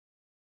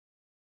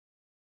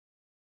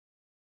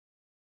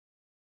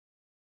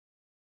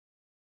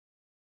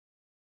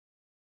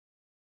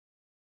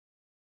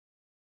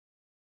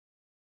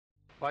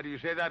Why do you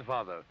say that,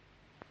 Father?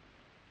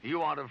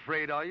 You aren't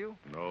afraid, are you?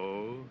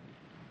 No,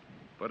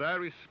 but I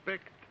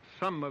respect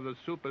some of the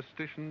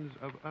superstitions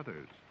of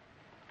others.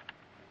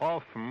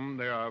 Often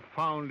they are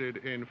founded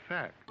in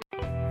fact.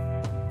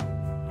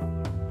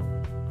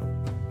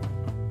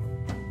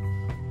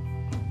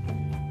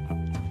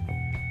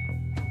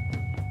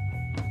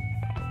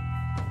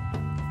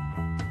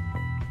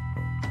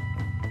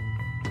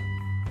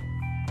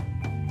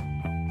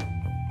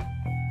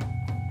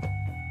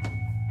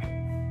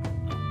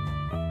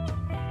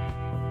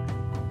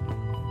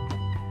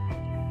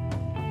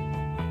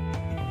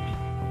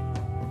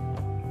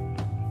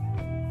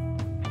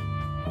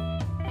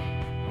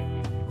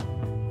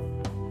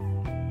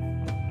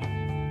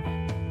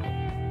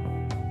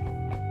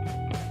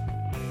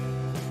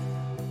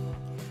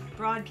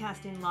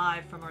 Broadcasting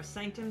live from our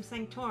Sanctum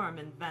Sanctorum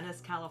in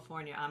Venice,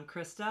 California. I'm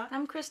Krista.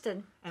 I'm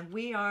Kristen. And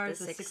we are the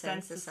Sixth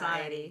Sense Sense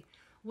Society.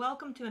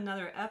 Welcome to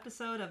another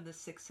episode of the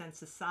Sixth Sense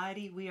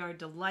Society. We are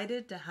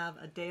delighted to have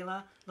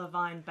Adela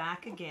Levine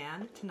back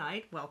again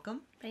tonight.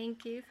 Welcome.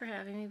 Thank you for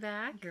having me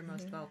back. You're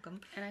most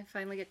welcome. And I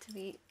finally get to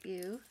meet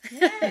you,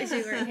 because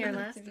you weren't here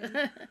last.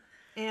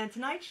 And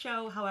tonight's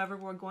show, however,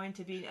 we're going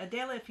to be...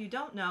 Adela, if you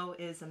don't know,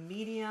 is a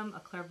medium, a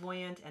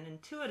clairvoyant, and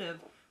intuitive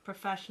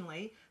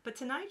professionally. But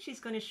tonight she's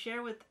going to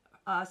share with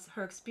us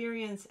her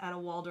experience at a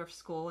Waldorf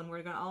school, and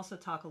we're going to also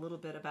talk a little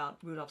bit about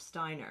Rudolf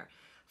Steiner.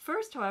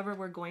 First, however,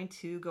 we're going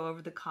to go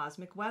over the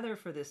cosmic weather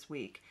for this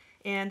week.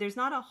 And there's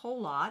not a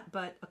whole lot,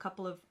 but a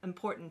couple of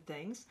important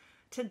things.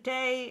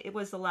 Today, it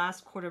was the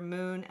last quarter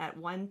moon at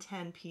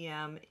 1:10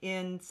 p.m.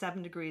 in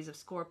 7 degrees of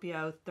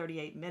Scorpio,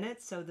 38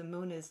 minutes. So the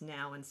moon is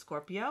now in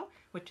Scorpio,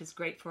 which is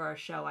great for our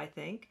show, I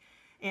think.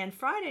 And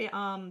Friday,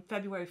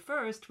 February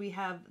 1st, we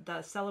have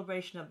the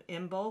celebration of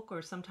Imbolc,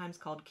 or sometimes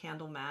called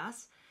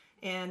Candlemas.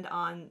 And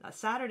on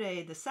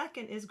Saturday, the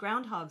 2nd, is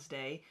Groundhog's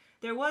Day.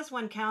 There was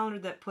one calendar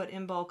that put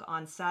Imbolc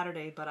on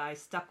Saturday, but I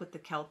stuck with the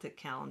Celtic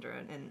calendar,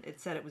 and it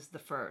said it was the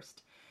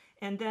 1st.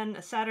 And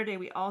then Saturday,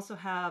 we also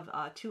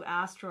have two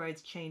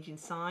asteroids changing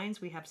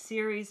signs. We have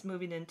Ceres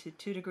moving into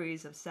 2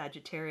 degrees of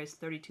Sagittarius,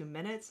 32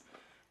 minutes,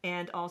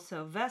 and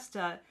also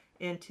Vesta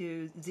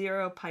into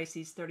 0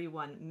 Pisces,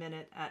 31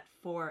 minute at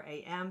 4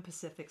 a.m.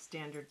 Pacific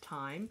Standard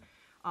Time.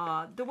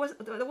 There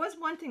was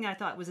one thing I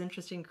thought was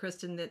interesting,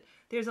 Kristen, that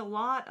there's a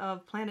lot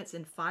of planets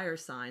in fire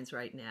signs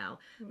right now.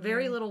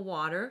 Very little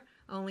water,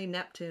 only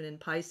Neptune and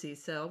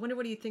Pisces. So I wonder,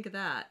 what do you think of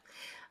that?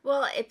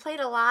 Well, it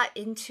played a lot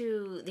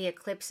into the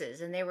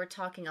eclipses, and they were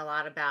talking a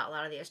lot of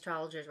the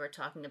astrologers were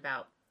talking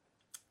about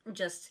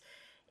just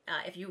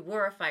if you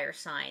were a fire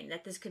sign,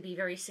 that this could be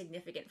very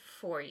significant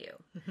for you.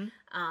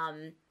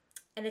 Mm-hmm.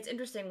 And it's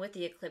interesting with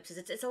the eclipses.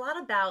 It's a lot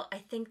about, I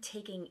think,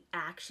 taking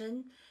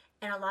action,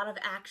 and a lot of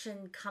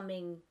action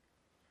coming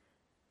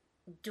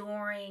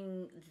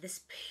during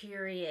this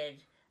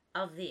period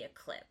of the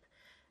eclipse.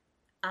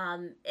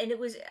 And it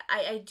was,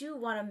 I do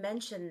want to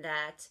mention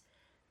that,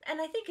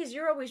 and I think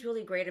you're always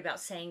really great about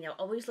saying,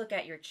 always look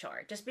at your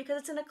chart. Just because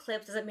it's an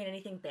eclipse doesn't mean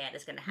anything bad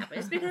is going to happen.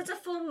 Just because it's a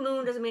full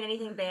moon doesn't mean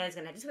anything bad is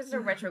going to happen. Just because it's a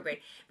retrograde.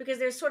 Because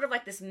there's sort of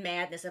like this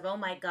madness of, oh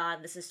my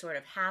God, this is sort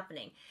of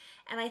happening.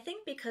 And I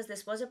think because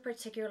this was a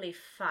particularly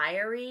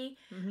fiery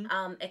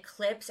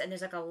eclipse, and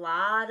there's like a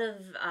lot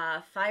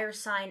of fire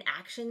sign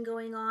action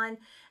going on,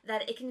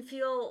 that it can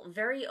feel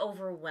very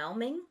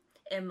overwhelming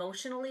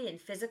emotionally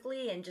and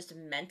physically and just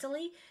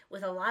mentally,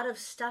 with a lot of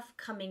stuff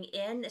coming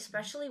in,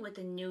 especially with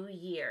the new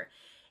year.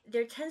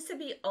 There tends to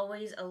be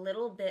always a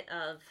little bit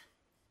of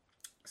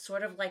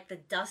sort of like the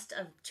dust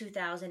of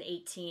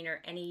 2018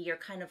 or any year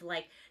kind of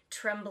like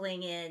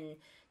trembling in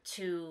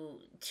to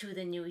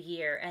the new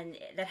year, and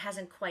that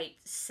hasn't quite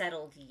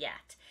settled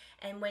yet.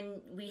 And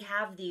when we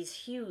have these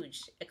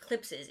huge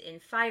eclipses in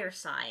fire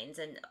signs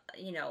and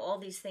all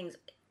these things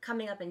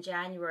coming up in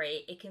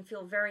January, it can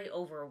feel very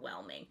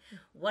overwhelming.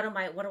 What do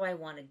I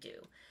want to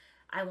do?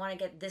 I want to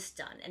get this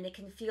done. And it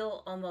can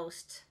feel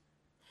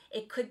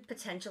it could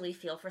potentially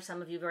feel for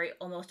some of you very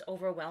almost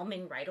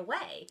overwhelming right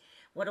away.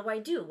 What do I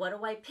do? What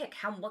do I pick?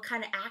 What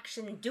kind of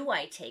action do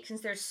I take?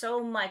 Since there's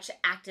so much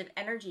active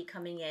energy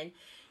coming in,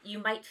 you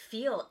might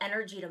feel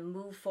energy to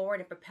move forward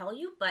and propel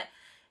you, but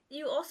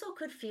you also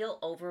could feel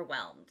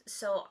overwhelmed.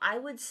 So I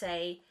would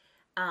say,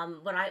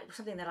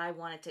 something that I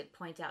wanted to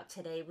point out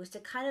today was to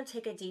kind of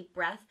take a deep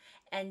breath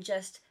and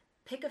just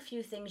pick a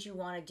few things you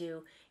want to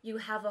do. You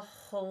have a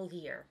whole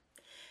year.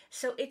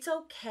 So it's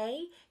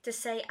okay to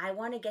say, I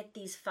want to get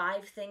these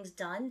 5 things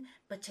done,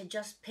 but to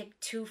just pick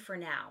 2 for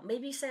now.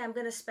 Maybe say, I'm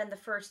going to spend the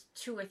first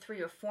 2 or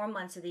 3 or 4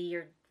 months of the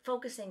year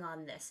focusing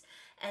on this,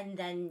 and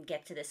then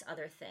get to this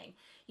other thing.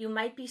 You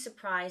might be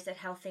surprised at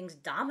how things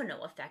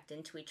domino effect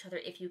into each other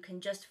if you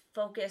can just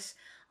focus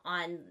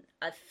on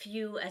a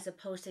few as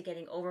opposed to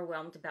getting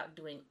overwhelmed about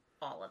doing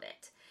all of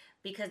it.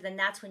 Because then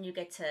that's when you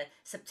get to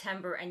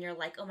September and you're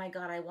like, oh my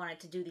God, I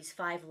wanted to do these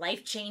 5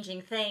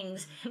 life-changing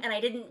things. And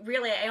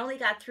I only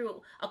got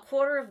through a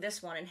quarter of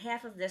this one and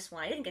half of this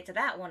one. I didn't get to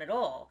that one at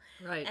all.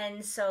 Right.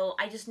 And so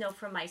I just know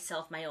for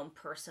myself, my own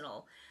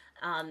personal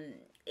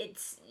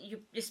It's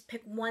you just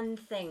pick one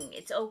thing.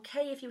 It's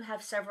okay if you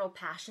have several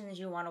passions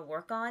you want to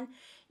work on.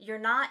 You're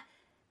not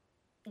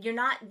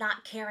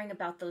caring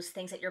about those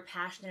things that you're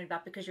passionate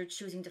about because you're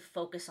choosing to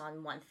focus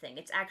on one thing.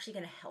 It's actually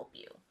going to help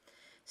you.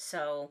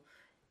 So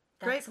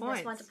Great that's the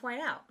best one points. to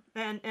point out.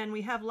 And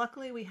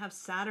luckily we have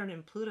Saturn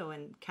and Pluto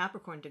and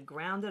Capricorn to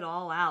ground it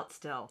all out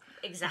still.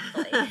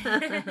 Exactly.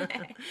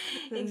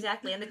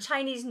 Exactly. And the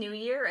Chinese New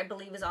Year, I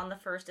believe, is on the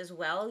 1st as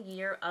well.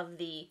 Year of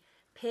the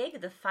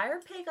pig, the fire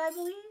pig, I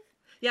believe.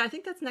 Yeah, I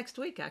think that's next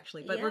week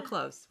actually, but we're Yeah.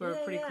 close. We're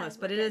Yeah, pretty yeah, close.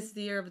 we're But it getting- is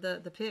the year of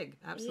the pig.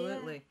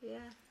 Absolutely. Yeah.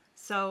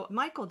 So,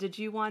 Michael, did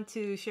you want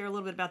to share a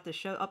little bit about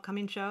the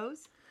upcoming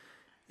shows?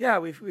 Yeah,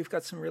 we've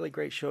got some really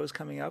great shows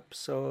coming up,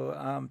 so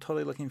I'm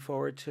totally looking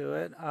forward to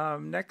it.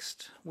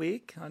 Next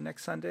week,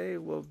 next Sunday,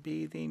 will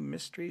be the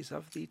Mysteries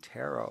of the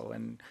Tarot,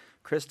 and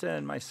Krista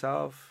and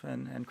myself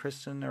and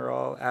Kristen are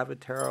all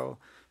avid tarot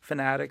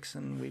fanatics,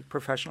 and we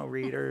professional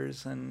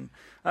readers, and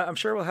I'm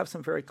sure we'll have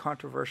some very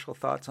controversial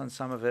thoughts on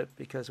some of it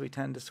because we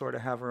tend to sort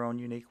of have our own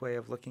unique way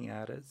of looking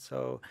at it.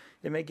 So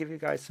it may give you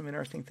guys some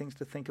interesting things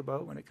to think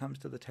about when it comes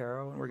to the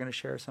tarot, and we're going to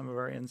share some of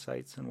our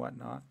insights and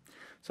whatnot.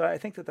 So I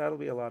think that that'll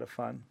be a lot of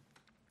fun.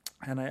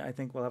 And I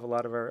think we'll have a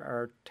lot of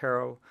our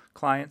tarot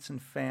clients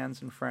and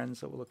fans and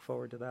friends that will look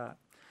forward to that.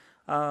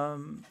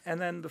 And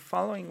then the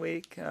following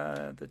week,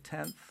 the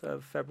 10th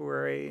of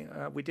February,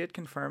 we did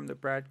confirm that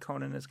Brad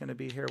Conan is going to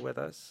be here with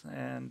us.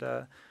 And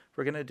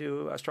we're going to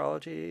do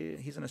astrology.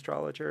 He's an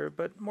astrologer,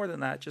 but more than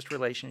that, just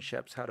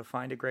relationships, how to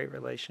find a great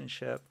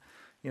relationship.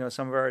 You know,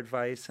 some of our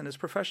advice. And as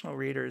professional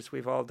readers,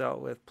 we've all dealt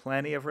with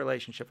plenty of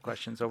relationship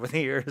questions over the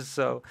years.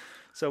 So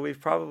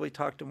we've probably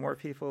talked to more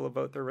people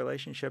about their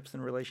relationships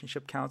than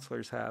relationship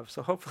counselors have.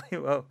 So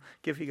hopefully we'll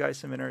give you guys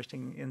some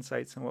interesting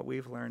insights on what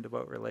we've learned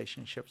about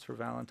relationships for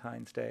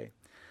Valentine's Day.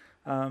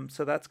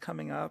 So that's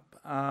coming up.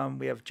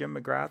 We have Jim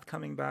McGrath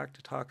coming back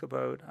to talk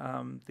about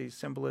the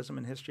symbolism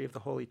and history of the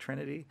Holy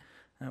Trinity,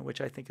 which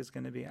I think is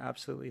going to be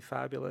absolutely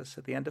fabulous.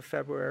 At the end of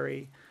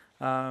February,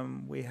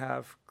 we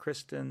have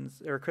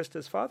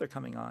Krista's father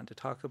coming on to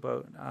talk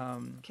about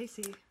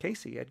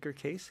Edgar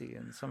Cayce,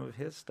 and some of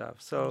his stuff.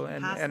 So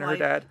and her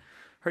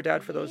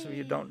dad, for those of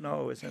you who don't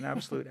know, is an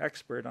absolute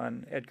expert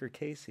on Edgar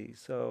Cayce.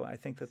 So I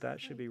think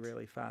that should be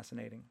really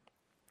fascinating.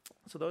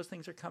 So those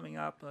things are coming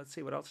up. Let's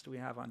see, what else do we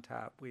have on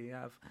tap? We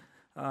have,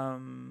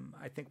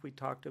 I think we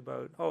talked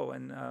about,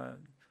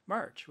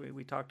 March.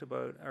 We talked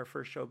about our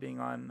first show being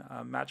on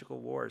magical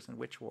wars and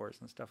witch wars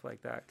and stuff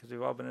like that, because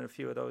we've all been in a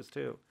few of those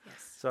too.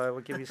 Yes. So I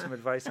will give you some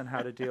advice on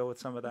how to deal with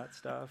some of that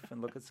stuff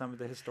and look at some of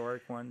the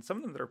historic ones, some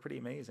of them that are pretty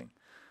amazing.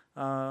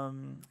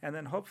 And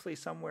then hopefully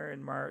somewhere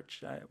in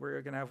March,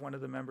 we're going to have one of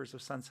the members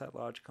of Sunset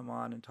Lodge come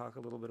on and talk a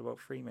little bit about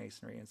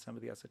Freemasonry and some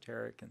of the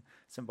esoteric and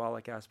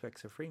symbolic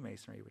aspects of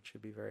Freemasonry, which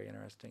should be very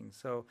interesting.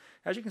 So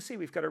as you can see,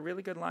 we've got a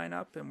really good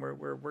lineup, and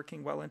we're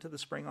working well into the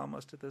spring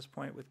almost at this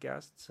point with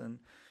guests. And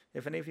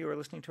if any of you are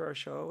listening to our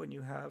show and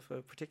you have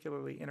a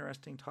particularly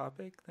interesting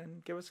topic,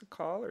 then give us a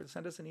call or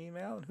send us an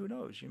email, and who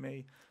knows, you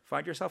may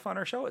find yourself on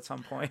our show at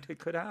some point. It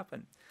could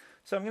happen.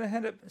 So I'm going to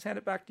hand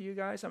it back to you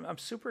guys. I'm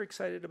super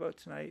excited about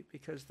tonight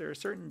because there are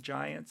certain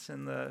giants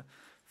in the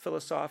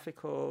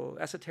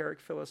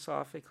esoteric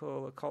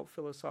philosophical, occult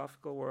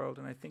philosophical world,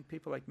 and I think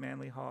people like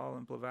Manly Hall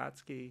and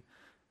Blavatsky,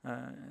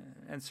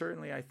 and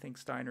certainly I think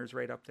Steiner's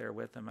right up there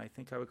with him. I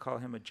think I would call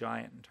him a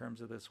giant in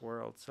terms of this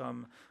world. So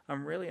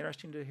I'm really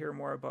interested to hear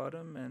more about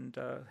him, and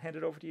hand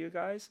it over to you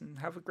guys, and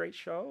have a great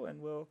show,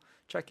 and we'll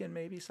check in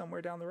maybe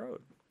somewhere down the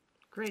road.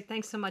 Great.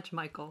 Thanks so much,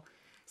 Michael.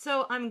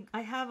 So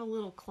I have a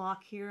little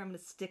clock here. I'm going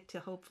to stick to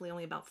hopefully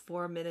only about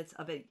 4 minutes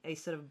of a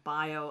sort of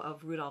bio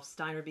of Rudolf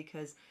Steiner,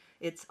 because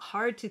it's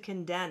hard to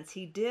condense.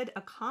 He did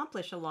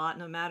accomplish a lot,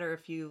 no matter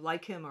if you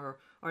like him or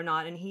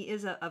not, and he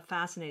is a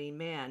fascinating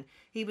man.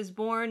 He was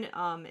born in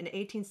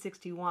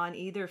 1861,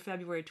 either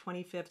February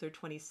 25th or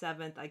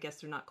 27th. I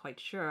guess they're not quite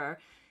sure.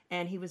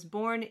 And he was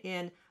born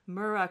in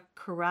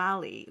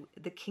Murakerali,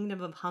 the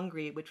Kingdom of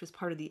Hungary, which was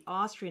part of the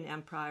Austrian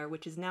Empire,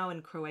 which is now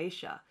in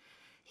Croatia.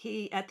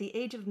 At the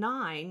age of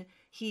 9,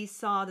 he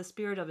saw the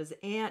spirit of his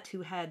aunt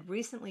who had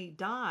recently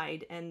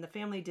died, and the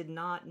family did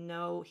not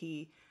know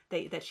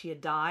that she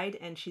had died,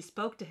 and she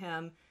spoke to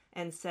him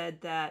and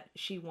said that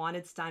she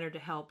wanted Steiner to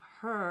help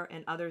her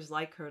and others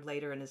like her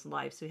later in his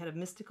life. So he had a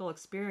mystical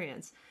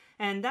experience.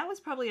 And that was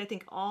probably, I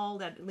think, all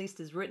that at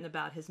least is written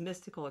about his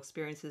mystical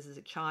experiences as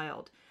a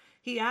child.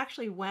 He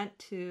actually went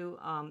to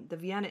the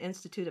Vienna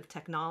Institute of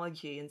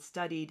Technology and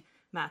studied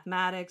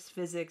mathematics,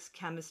 physics,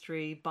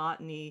 chemistry,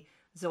 botany,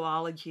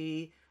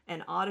 zoology,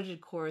 and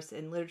audited course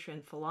in literature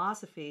and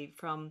philosophy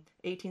from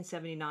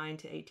 1879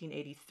 to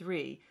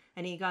 1883.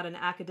 And he got an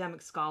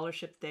academic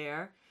scholarship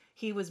there.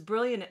 He was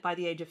brilliant by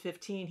the age of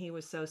 15. He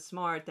was so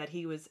smart that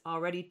he was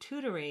already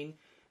tutoring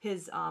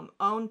his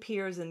own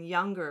peers and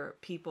younger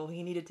people.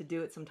 He needed to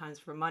do it sometimes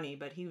for money,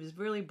 but he was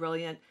really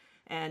brilliant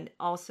and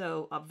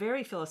also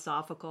very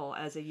philosophical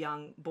as a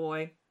young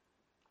boy.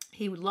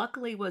 He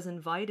luckily was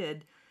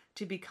invited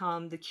to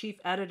become the chief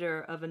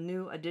editor of a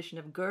new edition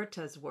of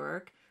Goethe's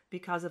work,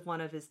 because of one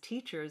of his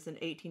teachers in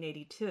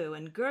 1882.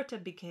 And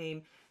Goethe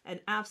became an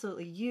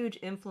absolutely huge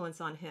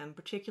influence on him,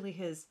 particularly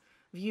his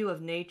view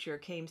of nature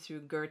came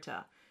through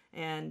Goethe.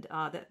 And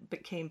that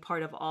became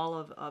part of all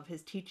of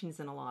his teachings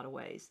in a lot of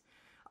ways.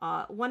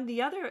 One of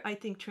the other, I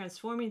think,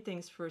 transforming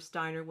things for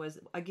Steiner was,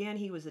 again,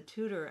 he was a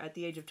tutor at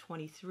the age of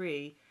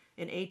 23.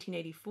 In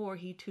 1884,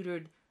 he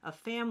tutored a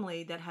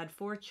family that had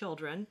 4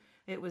 children.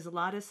 It was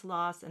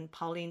Ladislas and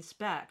Pauline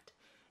Specht.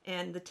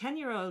 And the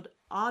 10-year-old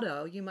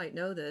Otto, you might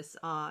know this,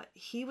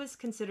 he was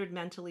considered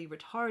mentally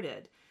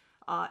retarded,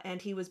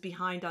 and he was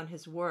behind on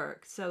his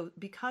work. So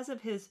because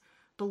of his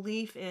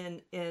belief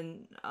in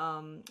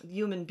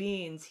human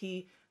beings,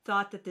 he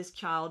thought that this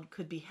child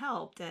could be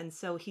helped, and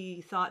so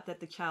he thought that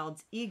the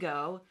child's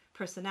ego,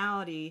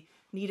 personality,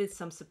 needed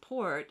some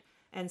support,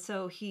 and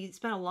so he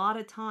spent a lot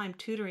of time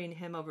tutoring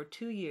him over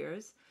 2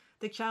 years.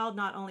 The child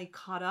not only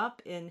caught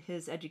up in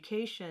his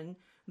education,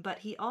 but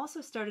he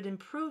also started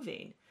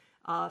improving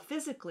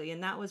physically,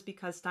 and that was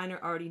because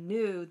Steiner already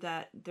knew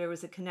that there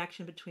was a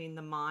connection between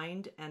the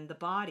mind and the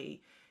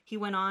body. He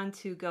went on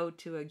to go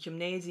to a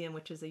gymnasium,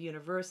 which is a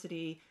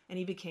university, and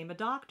he became a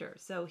doctor.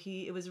 So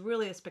it was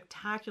really a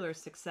spectacular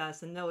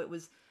success. And though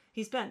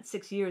he spent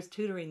 6 years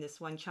tutoring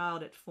this one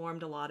child, it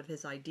formed a lot of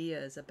his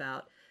ideas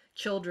about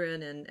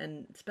children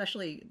and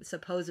especially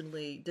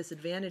supposedly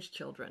disadvantaged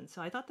children.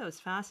 So I thought that was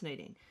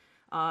fascinating.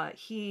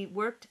 He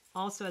worked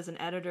also as an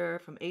editor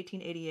from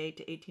 1888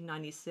 to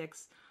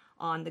 1896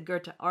 on the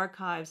Goethe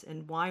archives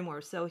in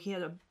Weimar. So he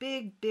had a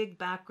big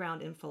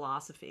background in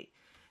philosophy,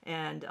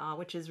 and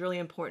which is really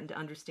important to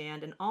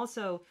understand, and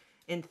also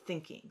in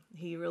thinking.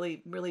 He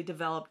really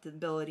developed the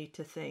ability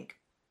to think.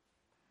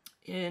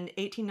 In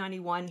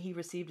 1891, he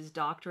received his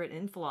doctorate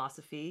in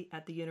philosophy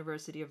at the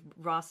University of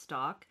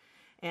Rostock,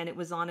 and it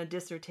was on a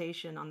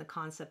dissertation on the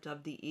concept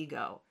of the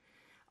ego.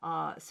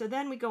 So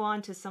then we go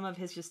on to some of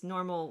his just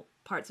normal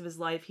parts of his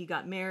life. He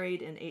got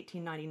married in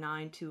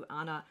 1899 to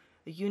Anna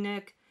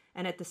Eunuch,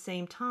 and at the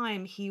same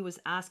time, he was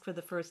asked for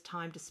the first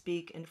time to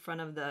speak in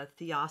front of the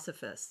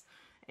Theosophists.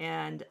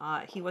 And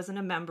he wasn't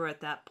a member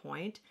at that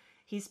point.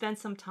 He spent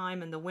some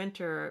time in the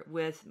winter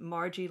with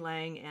Margie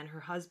Lang and her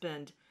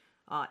husband,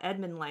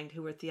 Edmund Lang,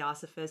 who were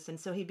Theosophists. And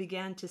so he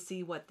began to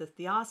see what the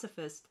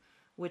Theosophist,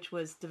 which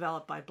was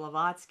developed by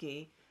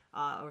Blavatsky,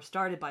 or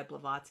started by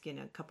Blavatsky and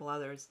a couple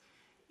others.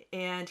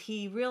 And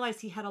he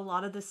realized he had a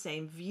lot of the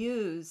same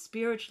views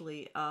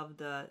spiritually of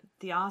the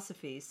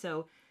Theosophy.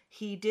 So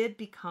he did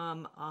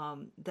become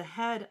the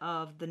head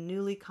of the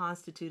newly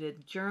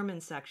constituted German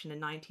section in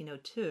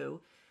 1902,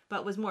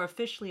 but was more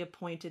officially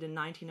appointed in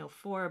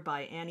 1904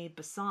 by Annie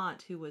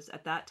Besant, who was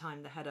at that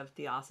time the head of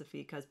Theosophy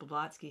because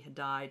Blavatsky had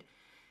died.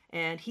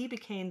 And he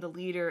became the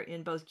leader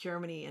in both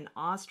Germany and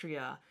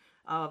Austria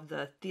of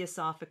the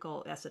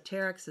Theosophical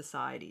Esoteric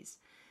Societies.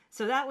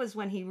 So that was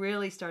when he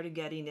really started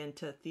getting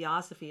into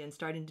Theosophy and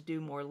starting to do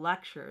more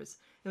lectures.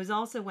 It was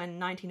also when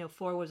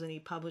 1904 was when he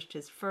published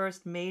his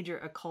first major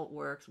occult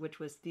works, which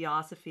was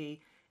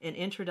Theosophy, an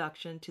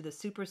introduction to the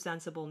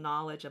supersensible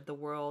knowledge of the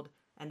world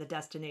and the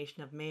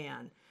destination of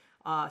man.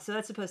 So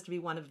that's supposed to be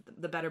one of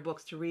the better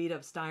books to read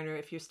of Steiner.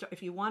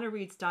 If you want to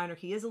read Steiner,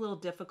 he is a little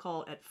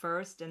difficult at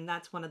first, and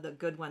that's one of the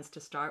good ones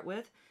to start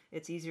with.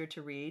 It's easier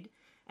to read.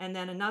 And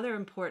then another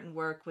important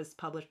work was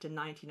published in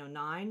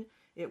 1909.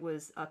 It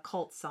was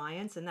Occult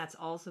Science, and that's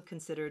also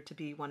considered to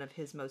be one of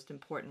his most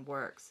important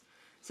works.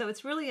 So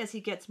it's really as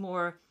he gets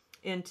more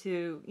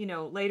into,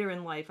 later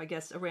in life, I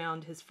guess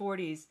around his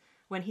 40s,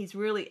 when he's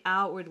really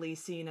outwardly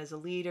seen as a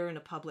leader and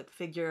a public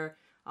figure.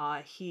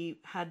 He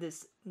had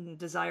this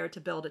desire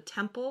to build a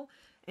temple,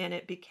 and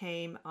it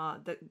became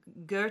the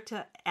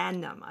Goethe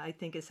Annum, I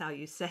think is how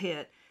you say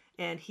it.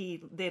 And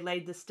they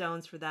laid the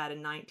stones for that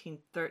in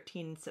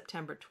 1913,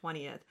 September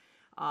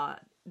 20th.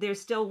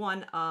 There's still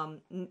one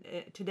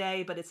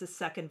today, but it's a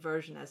second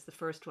version as the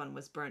first one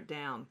was burnt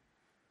down.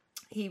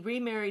 He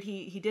remarried.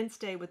 He didn't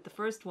stay with the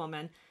first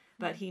woman,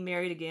 but he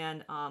married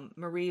again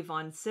Marie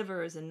von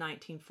Sivers in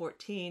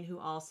 1914, who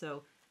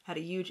also had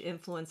a huge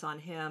influence on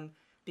him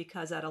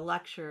because at a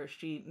lecture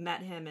she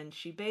met him and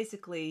she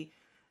basically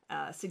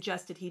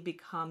suggested he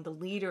become the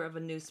leader of a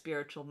new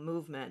spiritual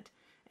movement.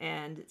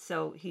 And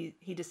so he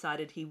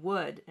decided he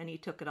would, and he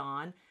took it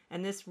on.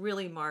 And this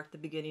really marked the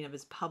beginning of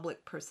his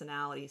public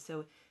personality.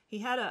 So he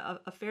had a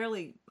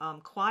fairly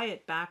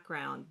quiet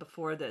background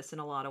before this in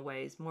a lot of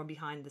ways, more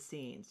behind the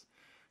scenes.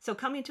 So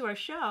coming to our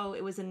show,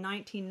 it was in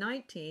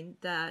 1919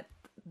 that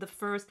the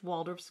first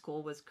Waldorf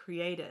school was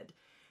created.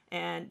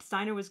 And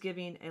Steiner was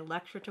giving a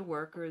lecture to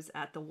workers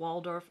at the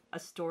Waldorf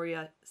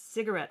Astoria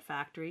cigarette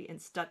factory in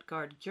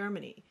Stuttgart,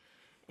 Germany.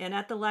 And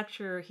at the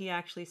lecture, he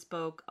actually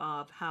spoke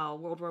of how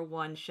World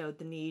War I showed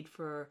the need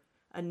for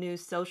a new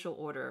social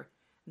order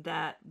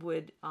that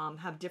would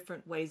have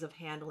different ways of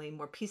handling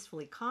more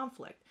peacefully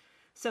conflict.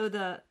 So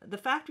the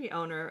factory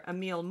owner,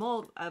 Emil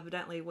Molt,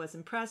 evidently was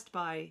impressed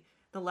by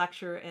the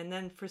lecture, and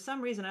then for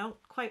some reason, I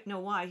don't quite know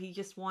why, he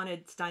just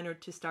wanted Steiner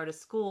to start a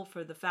school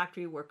for the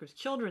factory workers'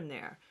 children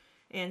there.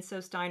 And so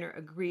Steiner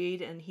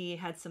agreed, and he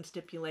had some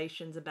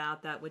stipulations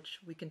about that, which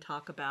we can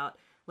talk about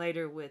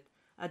later with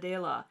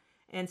Adela.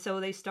 And so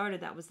they started,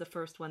 that was the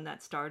first one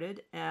that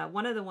started.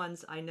 One of the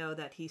ones I know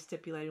that he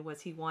stipulated was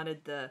he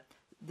wanted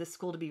the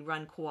school to be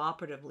run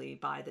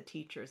cooperatively by the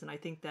teachers. And I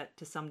think that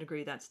to some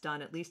degree that's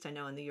done, at least I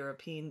know in the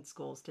European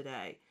schools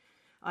today.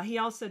 He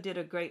also did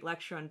a great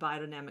lecture on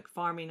biodynamic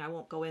farming. I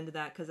won't go into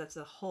that because that's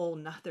a whole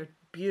nother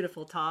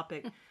beautiful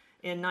topic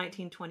in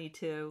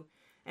 1922.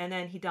 And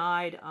then he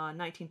died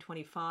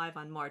 1925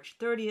 on March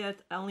 30th,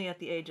 only at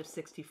the age of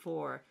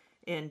 64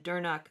 in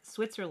Dernach,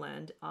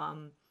 Switzerland.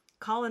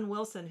 Colin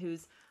Wilson,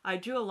 I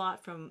drew a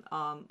lot from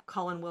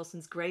Colin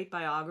Wilson's great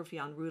biography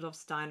on Rudolf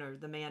Steiner,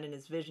 The Man and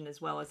His Vision,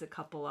 as well as a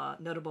couple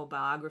notable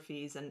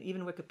biographies and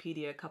even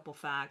Wikipedia, a couple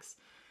facts.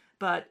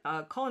 But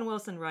Colin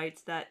Wilson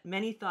writes that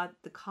many thought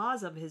the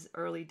cause of his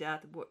early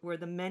death were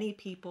the many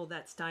people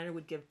that Steiner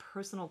would give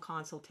personal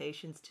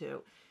consultations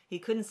to. He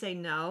couldn't say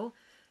no,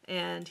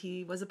 and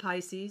he was a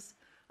Pisces.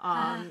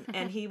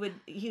 And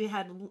he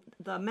had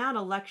the amount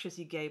of lectures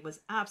he gave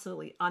was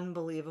absolutely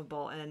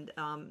unbelievable. And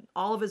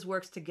all of his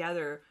works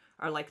together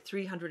are like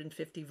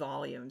 350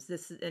 volumes.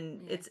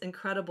 It's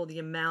incredible the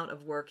amount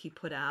of work he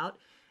put out.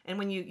 And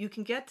when you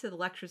can get to the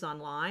lectures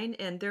online,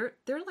 and they're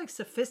like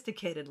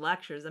sophisticated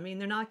lectures. I mean,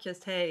 they're not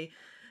just, hey,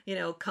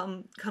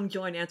 come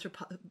join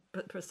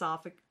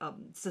Anthroposophic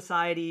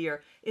Society,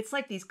 or it's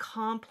like these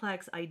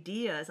complex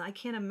ideas. I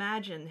can't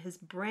imagine, his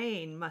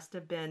brain must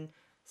have been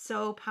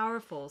so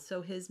powerful.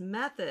 So his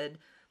method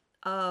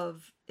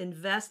of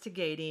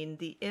investigating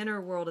the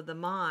inner world of the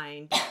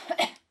mind,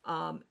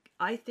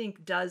 I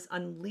think does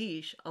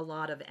unleash a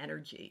lot of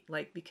energy,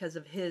 like because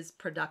of his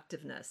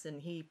productiveness,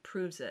 and he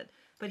proves it.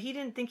 But he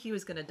didn't think he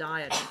was going to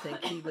die. I don't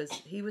think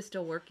he was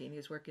still working. He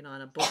was working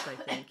on a book. I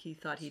think he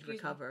thought he'd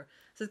recover.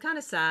 So it's kind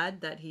of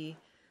sad that he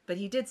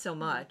did so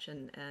much,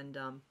 and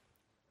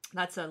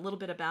that's a little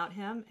bit about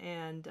him.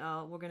 And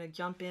we're going to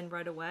jump in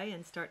right away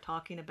and start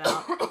talking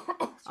about,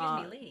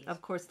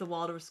 of course, the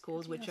Waldorf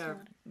schools, which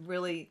are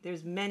really,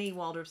 there's many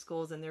Waldorf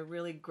schools, and they're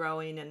really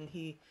growing. And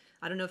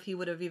I don't know if he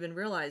would have even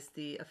realized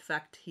the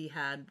effect he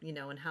had,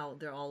 and how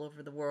they're all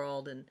over the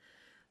world. And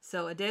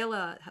so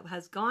Adela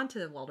has gone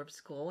to Waldorf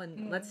school,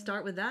 and let's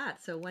start with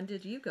that. So when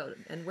did you go,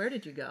 and where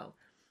did you go?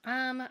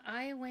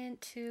 I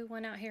went to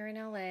one out here in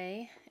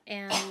LA,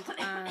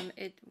 and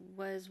it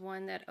was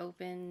one that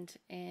opened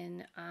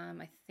in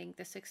I think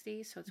the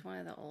 60s, so it's one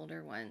of the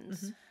older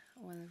ones,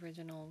 one of the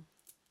original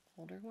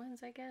older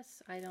ones, I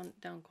guess.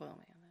 Don't quote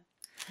me on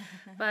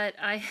that. But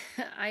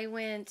I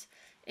went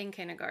in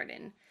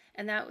kindergarten,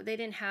 and that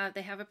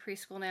they have a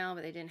preschool now,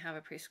 but they didn't have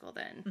a preschool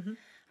then.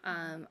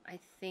 I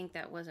think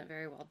that wasn't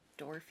very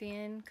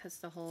Waldorfian,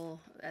 because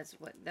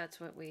that's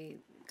what we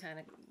kind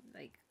of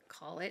like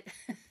call it,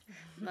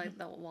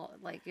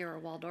 like you're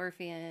a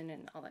Waldorfian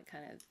and all that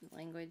kind of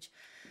language.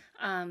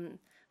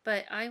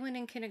 But I went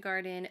in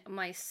kindergarten.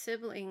 My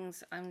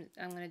siblings, I'm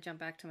going to jump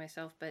back to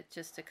myself, but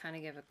just to kind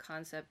of give a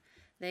concept,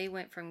 they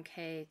went from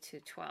K to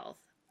 12,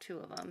 two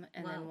of them,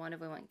 and then one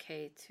of them went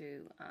K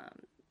to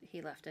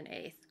he left in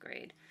 8th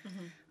grade.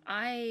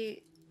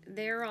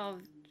 They're all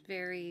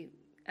very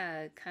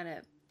kind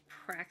of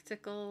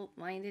practical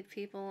minded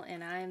people,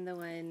 and I'm the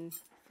one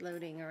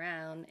floating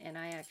around. And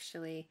I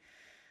actually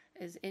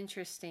is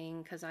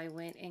interesting because I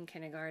went in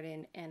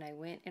kindergarten and I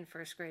went in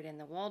 1st grade in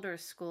the Waldorf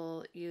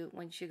school.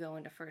 Once you go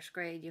into 1st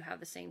grade, you have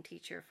the same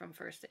teacher from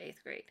 1st to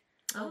 8th grade.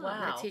 Oh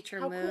wow! The teacher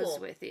moves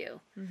with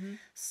you,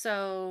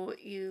 so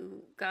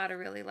you gotta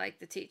really like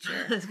the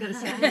teacher. I was gonna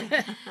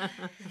say.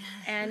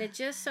 And it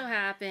just so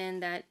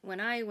happened that when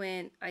I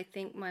went, I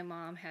think my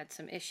mom had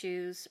some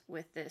issues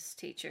with this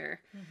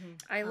teacher.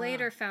 I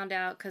later found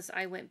out because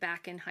I went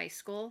back in high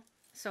school,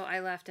 so I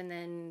left and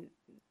then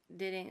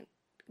didn't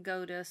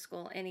go to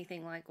school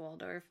anything like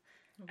Waldorf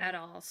at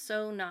all.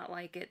 So not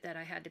like it that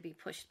I had to be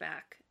pushed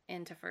back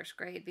into 1st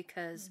grade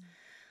because.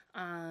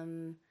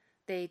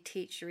 They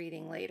teach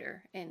reading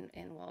later in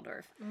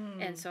Waldorf,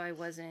 and so I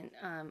wasn't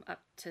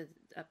up to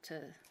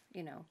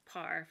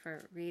par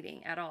for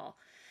reading at all,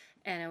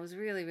 and it was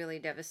really, really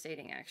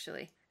devastating.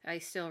 Actually, I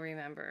still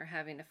remember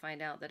having to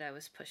find out that I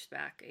was pushed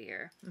back a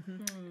year,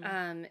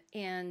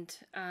 and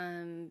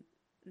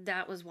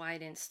that was why I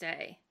didn't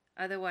stay.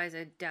 Otherwise,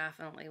 I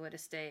definitely would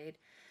have stayed.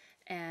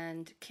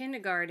 And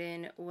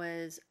kindergarten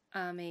was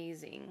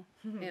amazing.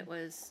 It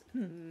was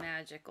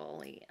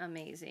magically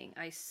amazing.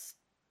 I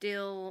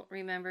still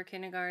remember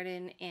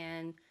kindergarten,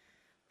 and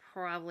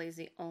probably is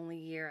the only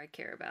year I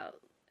care about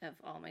of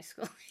all my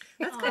schooling.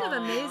 That's kind of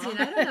amazing.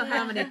 I don't know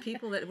how many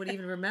people that would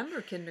even remember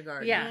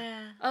kindergarten.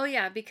 Yeah. Oh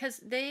yeah, because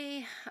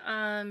they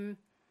I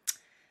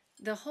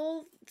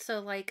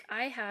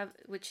have,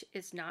 which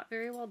is not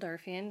very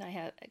Waldorfian. I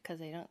have, because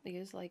they don't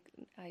use like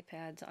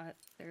iPads on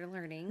their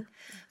learning,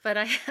 but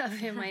I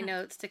have in my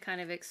notes to kind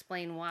of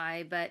explain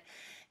why. But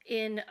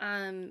in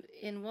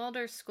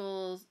Waldorf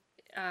schools,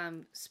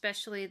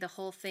 especially the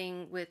whole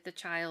thing with the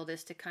child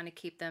is to kind of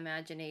keep the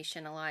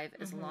imagination alive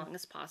as long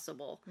as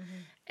possible.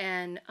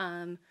 And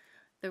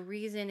the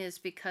reason is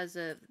because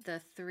of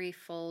the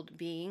threefold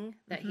being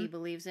that he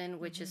believes in,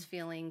 which is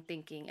feeling,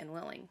 thinking, and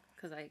willing.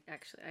 because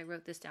I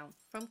wrote this down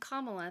from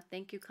Kamala.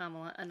 Thank you,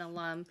 Kamala, an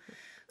alum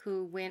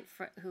who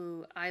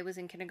who I was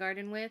in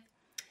kindergarten with,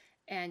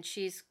 and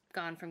she's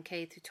gone from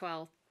K through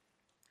 12,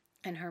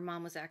 and her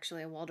mom was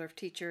actually a Waldorf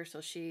teacher, so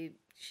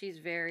she's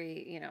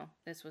very,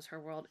 this was her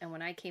world. And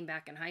when I came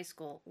back in high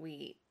school,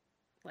 we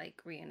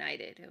like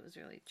reunited. It was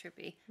really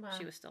trippy. Wow.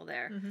 She was still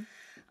there.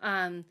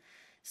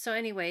 So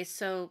anyway,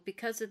 so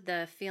because of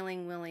the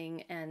feeling,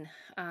 willing, and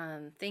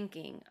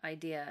thinking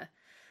idea,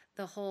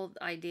 the whole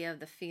idea of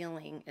the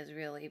feeling is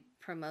really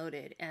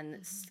promoted,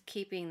 and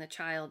keeping the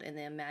child in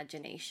the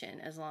imagination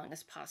as long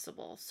as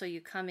possible. So you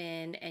come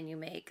in and you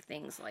make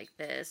things like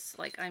this,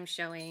 like I'm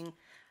showing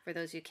for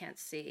those you can't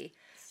see,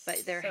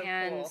 but they're So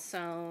hand cool.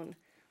 sewn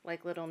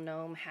like little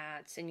gnome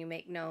hats, and you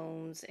make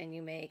gnomes, and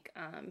you make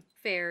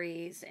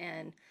fairies,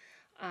 and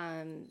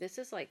this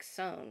is like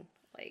sewn,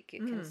 like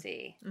you can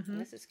see.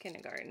 And this is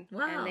kindergarten.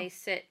 Wow. And they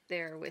sit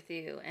there with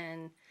you.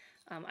 And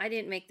I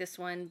didn't make this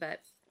one, but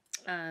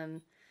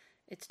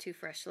it's too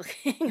fresh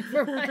looking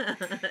for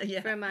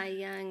my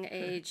young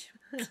age.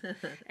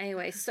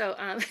 Anyway, so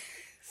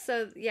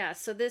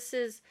so this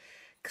is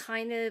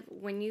kind of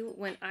when you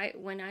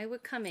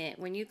come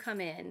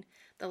in,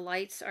 the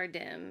lights are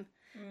dim.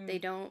 They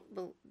don't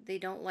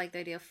like the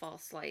idea of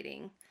false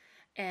lighting,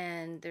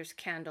 and there's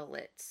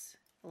candlelit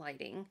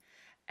lighting,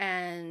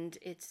 and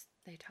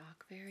they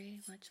talk very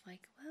much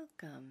like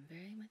welcome,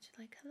 very much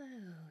like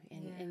hello,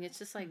 and it's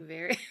just like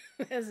very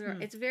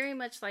it's very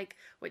much like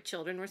what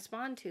children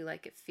respond to.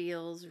 Like, it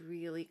feels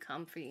really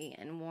comfy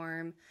and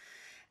warm,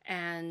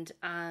 and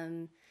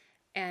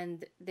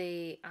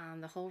they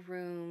the whole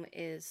room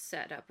is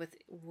set up with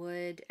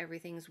wood.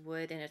 Everything's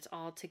wood, and it's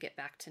all to get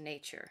back to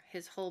nature.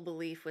 His whole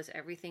belief was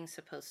everything's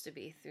supposed to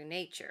be through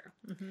nature.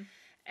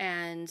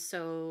 And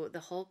so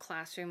the whole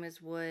classroom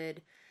is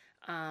wood.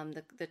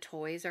 The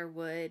toys are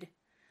wood.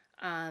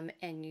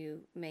 And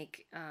you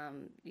make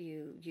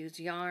you use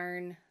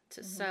yarn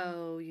to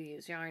sew, you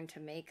use yarn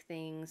to make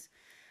things.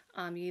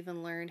 You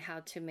even learn how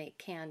to make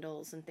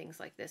candles and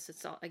things like this.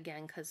 It's all,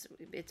 again, because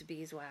it's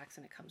beeswax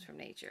and it comes from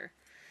nature.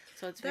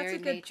 So it's That's very a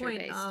good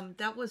nature-based. point.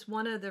 That was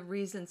one of the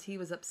reasons he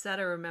was upset,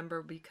 I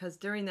remember, because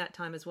during that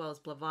time, as well as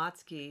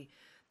Blavatsky,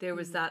 there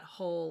was that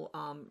whole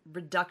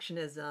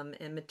reductionism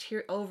and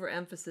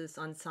overemphasis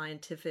on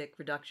scientific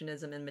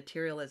reductionism and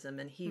materialism,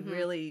 and he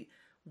really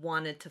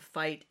wanted to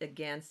fight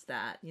against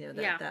that.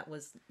 That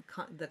was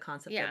the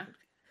concept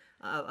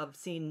of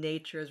seeing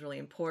nature is really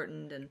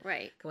important, and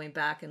going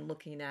back and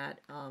looking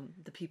at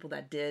the people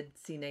that did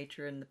see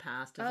nature in the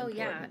past is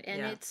important.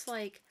 And it's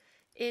like,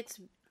 it's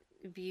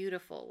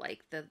beautiful.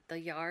 Like the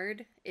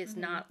yard is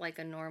not like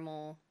a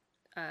normal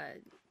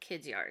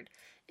kid's yard.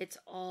 It's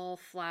all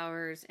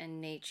flowers and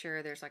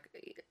nature. There's like,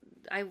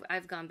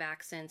 I've gone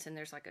back since, and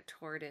there's like a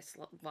tortoise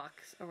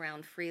walks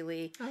around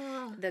freely.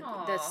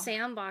 The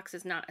sandbox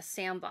is not a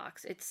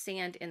sandbox. It's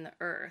sand in the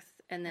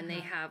earth. And then they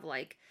have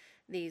like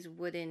these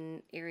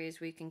wooden areas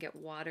where you can get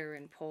water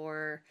and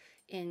pour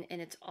in,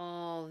 and it's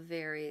all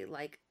very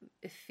like,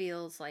 it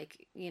feels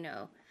like,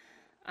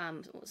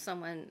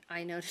 someone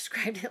I know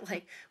described it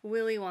like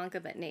Willy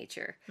Wonka but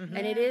nature.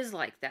 And it is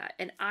like that,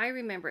 and I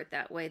remember it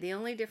that way. The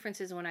only difference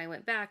is when I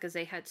went back is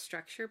they had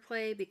structure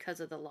play because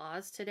of the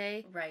laws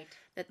today,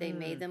 that they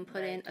made them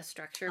put in a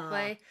structure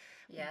play.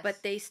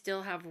 But they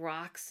still have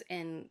rocks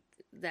and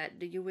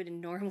that you would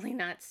normally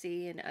not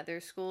see in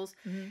other schools,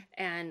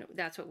 and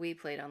that's what we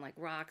played on, like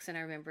rocks. And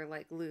I remember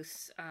like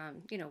loose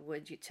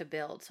wood to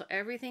build, so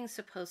everything's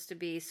supposed to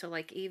be, so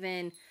like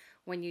even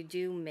when you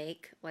do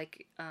make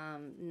like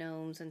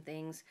gnomes and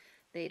things,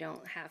 they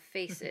don't have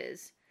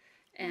faces,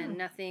 and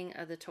nothing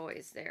of the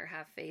toys there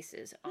have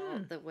faces. All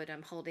the wood,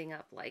 I'm holding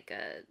up like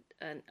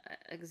an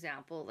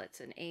example that's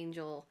an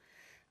angel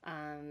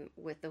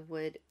with the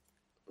wood.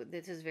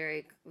 This is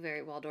very,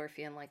 very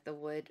Waldorfian, like the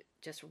wood,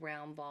 just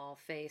round ball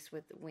face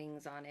with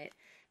wings on it,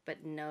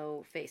 but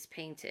no face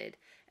painted.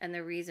 And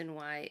the reason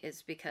why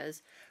is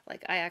because,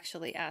 like, I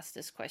actually asked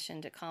this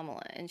question to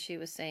Kamala, and she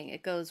was saying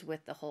it goes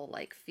with the whole,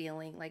 like,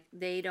 feeling. Like,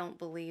 they don't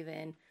believe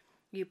in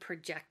you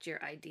project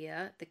your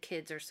idea. The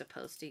kids are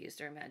supposed to use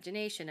their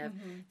imagination of,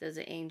 does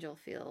the angel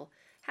feel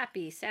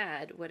happy,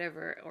 sad,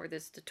 whatever, or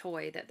this the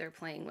toy that they're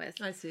playing with.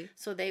 I see.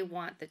 So they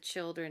want the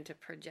children to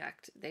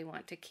project. They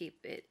want to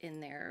keep it in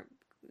their,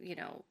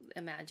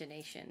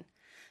 imagination.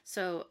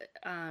 So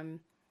a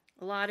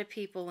lot of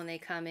people, when they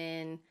come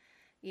in,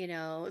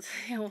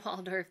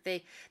 Waldorf,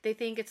 they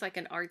think it's like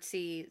an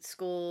artsy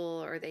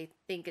school, or they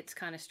think it's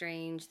kind of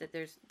strange that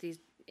there's these,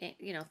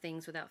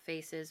 things without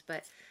faces,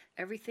 but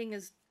everything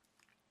is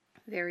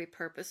very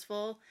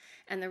purposeful.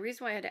 And the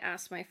reason why I had to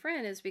ask my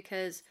friend is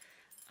because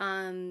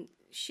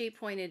she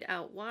pointed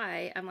out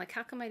why. I'm like,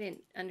 how come I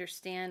didn't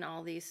understand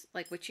all these,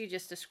 like what you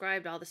just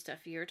described, all the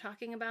stuff you're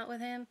talking about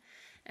with him?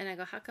 And I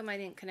go, how come I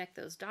didn't connect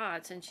those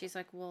dots? And she's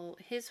like, well,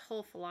 his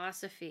whole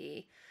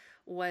philosophy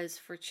was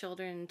for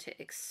children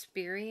to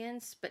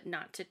experience, but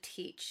not to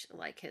teach,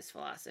 like his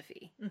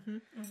philosophy.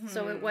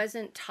 So it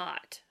wasn't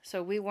taught.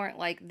 So we weren't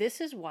like, this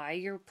is why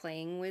you're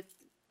playing with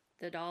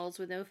the dolls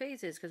with no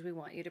faces because we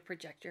want you to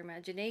project your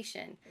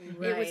imagination. It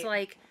was Right.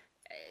 like,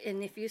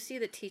 and if you see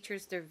the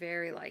teachers, they're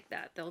very like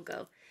that. They'll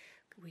go,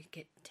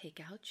 take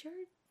out your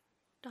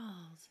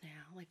dolls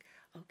now. Like,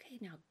 okay,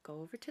 now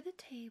go over to the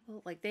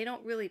table. Like, they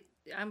don't really,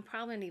 I'm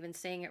probably not even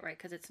saying it right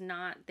because it's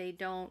not, they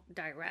don't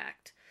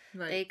direct.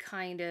 Right. They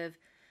kind of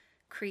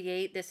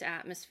create this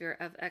atmosphere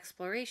of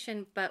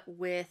exploration, but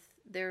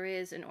there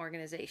is an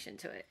organization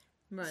to it.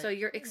 Right. So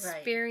you're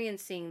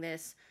experiencing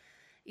this.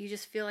 You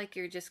just feel like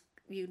you're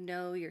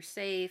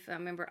safe. I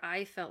remember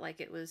I felt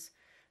like it was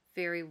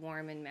very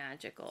warm and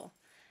magical.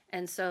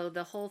 And so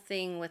the whole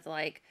thing with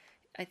like,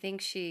 I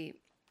think she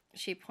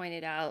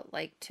pointed out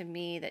like to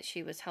me that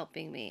she was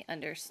helping me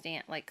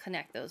understand, like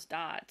connect those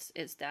dots,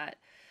 is that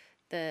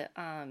the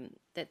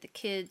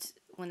kids,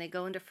 when they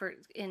go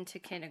into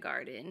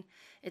kindergarten,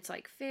 it's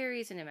like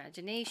fairies and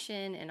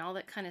imagination and all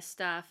that kind of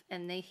stuff,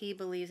 and he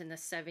believes in the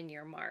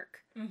 7-year mark.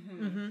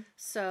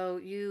 So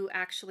you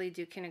actually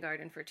do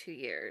kindergarten for 2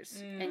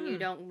 years, and you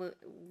don't.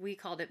 We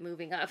called it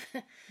moving up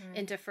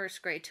into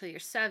first grade till you're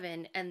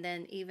 7, and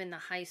then even the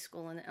high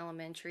school and the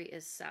elementary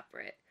is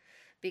separate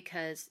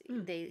because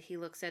he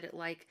looks at it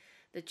like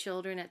the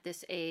children at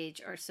this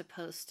age are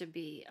supposed to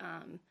be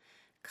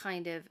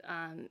kind of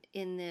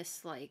in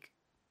this like,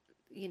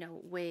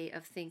 way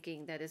of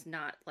thinking that is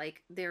not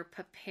like they're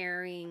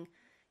preparing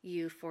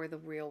you for the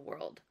real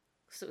world.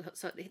 So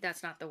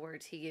that's not the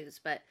words he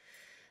used, but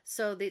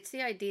so it's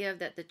the idea of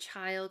that the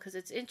child, because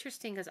it's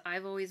interesting because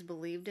I've always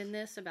believed in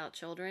this about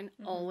children,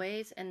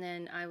 always. And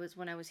then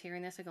when I was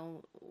hearing this, I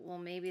go, well,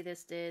 maybe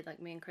this did,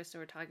 like me and Krista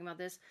were talking about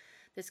this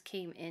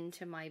came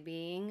into my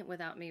being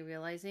without me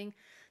realizing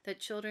that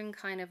children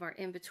kind of are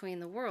in between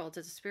the worlds.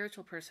 As a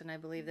spiritual person, I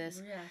believe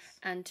this,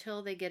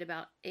 until they get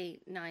about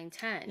 8, 9,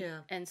 10. Yeah.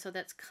 And so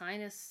that's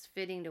kind of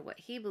fitting to what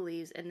he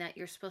believes, and that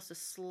you're supposed to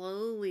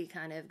slowly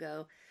kind of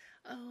go,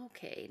 oh,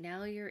 okay,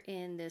 now you're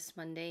in this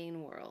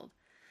mundane world.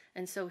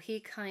 And so he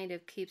kind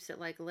of keeps it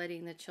like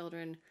letting the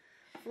children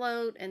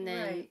float, and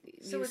then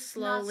So you it's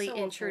slowly not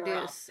so introduce.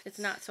 abrupt. It's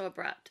not so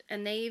abrupt.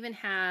 And they even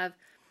have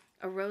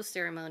a rose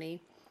ceremony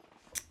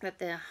that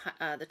the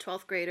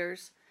 12th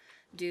graders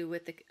do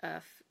with the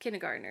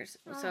kindergartners.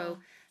 So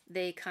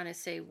they kind of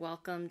say,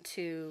 welcome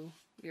to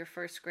your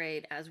first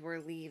grade. As we're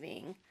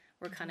leaving,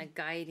 we're kind of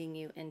guiding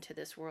you into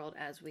this world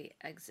as we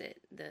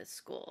exit the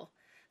school.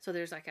 So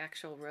there's like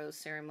actual rose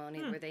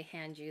ceremony where they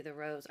hand you the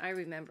rose. I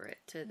remember it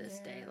to this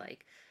day,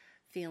 like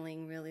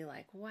feeling really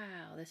like,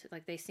 wow, this is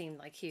like, they seemed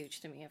like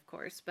huge to me, of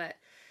course, but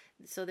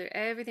so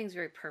everything's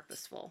very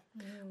purposeful.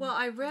 Well,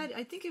 I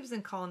think it was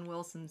in Colin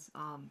Wilson's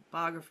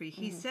biography.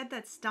 He said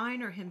that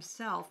Steiner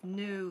himself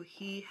knew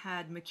he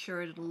had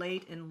matured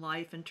late in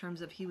life in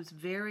terms of he was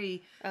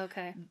very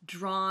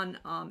drawn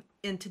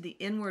into the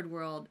inward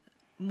world,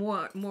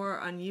 more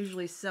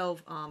unusually so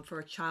for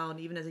a child,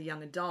 even as a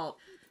young adult.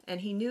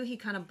 And he knew he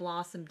kind of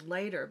blossomed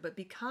later, but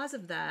because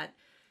of that,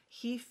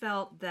 he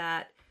felt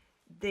that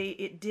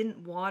it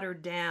didn't water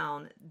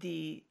down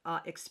the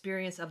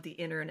experience of the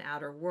inner and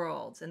outer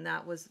worlds, and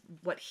that was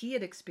what he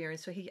had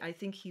experienced. So I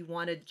think he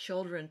wanted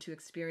children to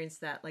experience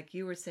that, like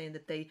you were saying,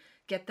 that they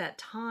get that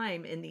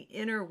time in the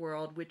inner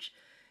world, which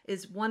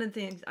is one of the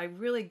things I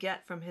really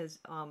get from his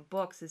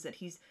books, is that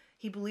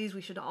he believes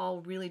we should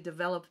all really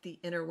develop the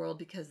inner world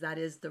because that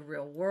is the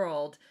real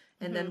world,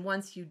 and then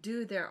once you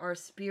do, there are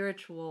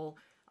spiritual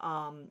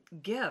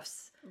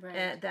gifts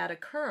that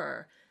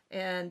occur.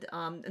 And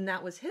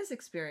that was his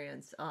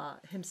experience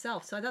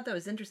himself. So I thought that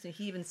was interesting.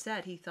 He even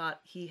said he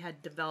thought he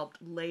had developed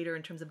later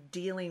in terms of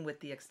dealing with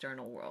the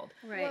external world.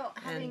 Right. Well,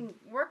 having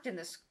worked in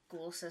the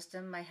school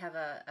system, I have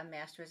a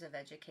master's of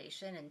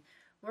education and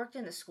worked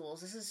in the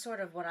schools. This is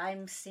sort of what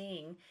I'm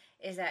seeing,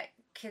 is that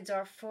kids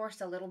are forced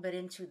a little bit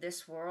into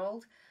this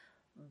world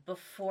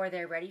before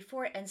they're ready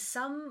for it, and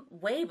some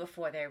way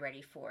before they're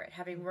ready for it.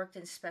 Having worked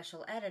in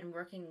special ed and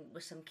working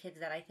with some kids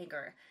that I think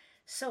are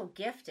so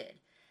gifted,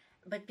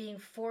 but being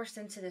forced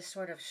into this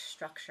sort of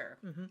structure.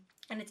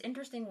 And it's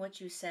interesting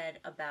what you said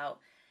about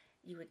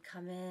you would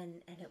come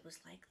in and it was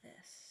like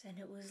this, and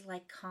it was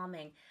like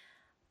calming.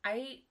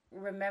 I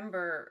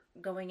remember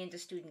going into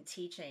student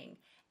teaching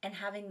and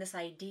having this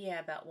idea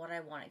about what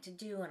I wanted to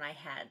do, and I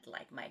had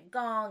like my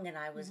gong, and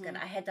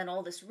I had done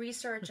all this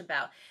research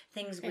about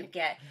things would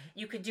get,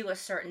 you could do a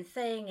certain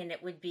thing and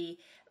it would be,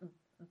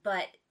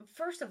 but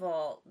first of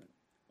all,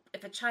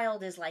 if a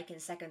child is like in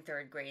 2nd,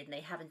 3rd grade and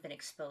they haven't been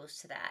exposed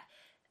to that,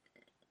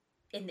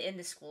 in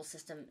the school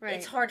system,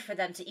 it's hard for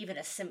them to even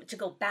to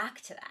go back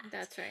to that.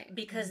 That's right.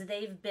 Because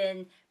they've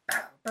been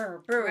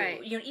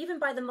even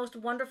by the most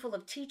wonderful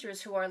of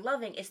teachers who are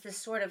loving, it's this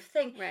sort of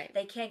thing.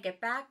 They can't get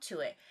back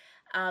to it.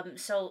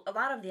 So a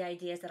lot of the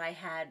ideas that I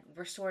had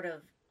were sort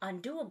of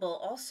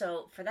undoable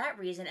also for that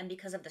reason, and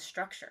because of the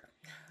structure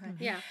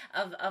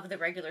of the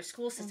regular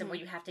school system, where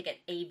you have to get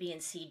A, B,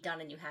 and C done,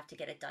 and you have to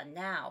get it done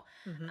now.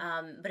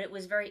 But it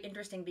was very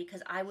interesting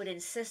because I would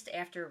insist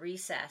after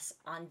recess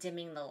on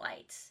dimming the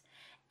lights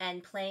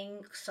and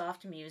playing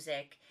soft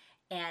music,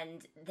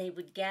 and they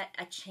would get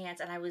a chance.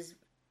 And I was,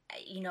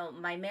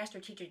 my master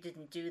teacher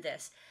didn't do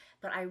this,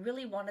 but I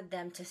really wanted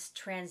them to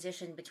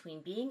transition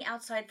between being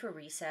outside for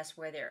recess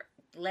where they're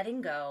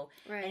letting go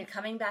Right. and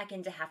coming back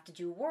in to have to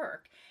do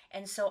work.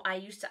 And so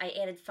I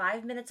added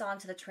 5 minutes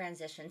onto the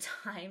transition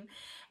time,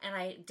 and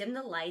I dimmed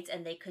the lights,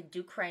 and they could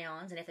do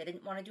crayons, and if they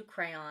didn't want to do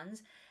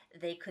crayons,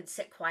 they could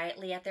sit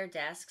quietly at their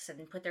desks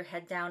and put their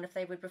head down if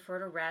they would prefer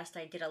to rest.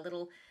 I did a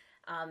little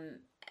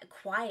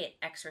quiet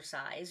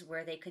exercise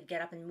where they could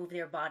get up and move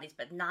their bodies,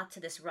 but not to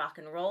this rock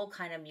and roll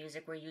kind of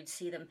music where you'd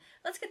see them,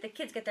 let's get the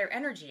kids, get their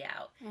energy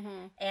out.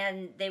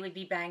 And they would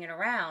be banging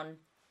around.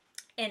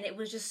 And it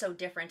was just so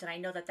different. And I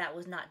know that that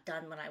was not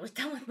done when I was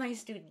done with my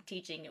student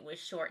teaching. It was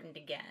shortened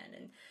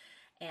again.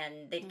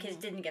 And the kids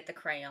didn't get the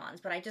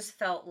crayons. But I just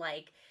felt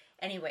like,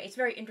 anyway, it's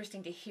very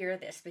interesting to hear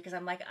this because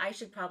I'm like, I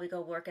should probably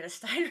go work at a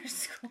Steiner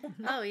school.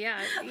 Oh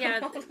yeah,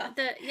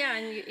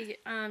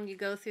 and you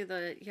go through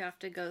you have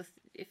to go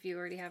if you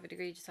already have a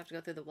degree, you just have to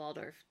go through the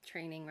Waldorf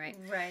training, right?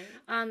 Right.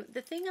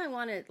 The thing I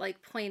want to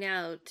point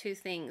out, two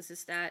things,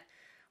 is that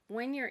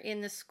when you're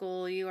in the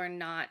school, you are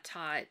not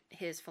taught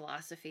his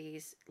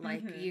philosophies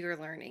like you're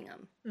learning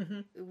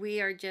them. We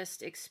are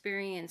just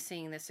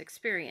experiencing this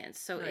experience,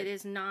 so it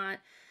is not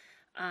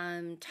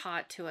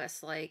taught to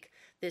us like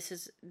this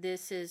is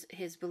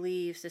his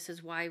beliefs, this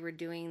is why we're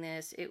doing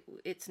this.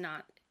 It's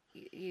not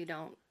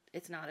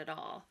at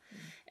all.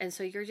 And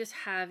so you're just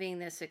having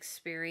this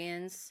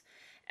experience.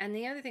 And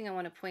the other thing I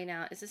want to point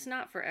out is it's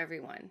not for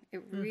everyone.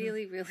 It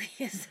really, really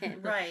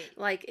isn't. Right.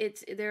 Like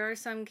there are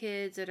some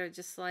kids that are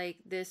just like,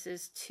 this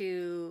is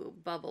too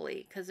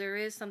bubbly, because there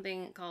is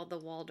something called the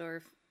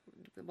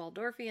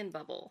Waldorfian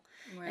bubble.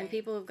 Right. And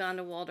people who've gone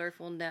to Waldorf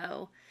will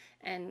know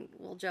and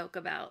will joke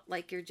about,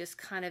 like, you're just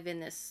kind of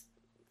in this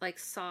like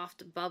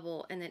soft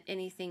bubble, and then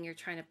anything you're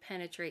trying to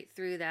penetrate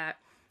through that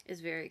is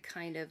very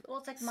kind of Well,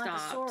 it's like stopped.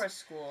 Montessori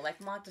school.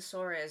 Like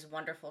Montessori is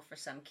wonderful for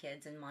some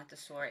kids, and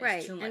Montessori is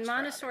Right, too much and for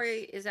Montessori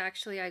others. is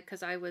actually,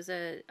 because I was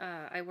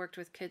I worked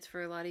with kids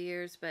for a lot of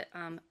years, but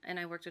and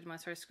I worked at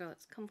Montessori school.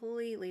 It's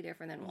completely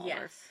different than Waldorf.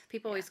 Yes.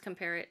 People always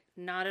compare it,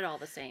 not at all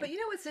the same. But you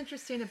know what's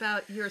interesting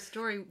about your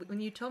story, when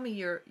you told me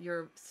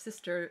your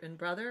sister and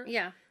brother,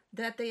 Yeah.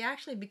 that they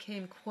actually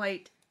became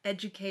quite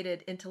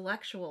educated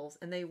intellectuals,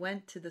 and they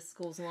went to the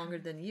schools longer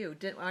than you.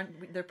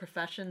 Aren't their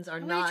professions are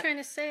What not? are you trying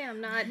to say? I'm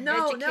not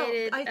No,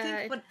 educated. no. I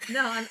think, but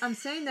no, I'm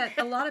saying that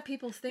a lot of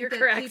people think You're that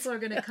correct. people are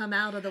going to come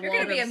out of the You're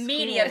going to Waldorf be a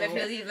medium school.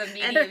 if you leave a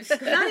medium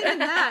school. Not even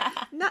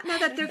that. Not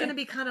that they're going to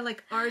be kind of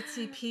like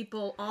artsy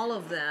people, all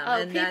of them.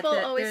 Oh, and people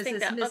that always there's think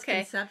this that. Okay.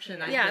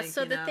 misconception. I Yeah, think,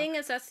 so you the know. thing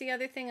is, that's the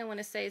other thing I want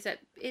to say, is that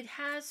it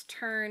has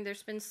turned.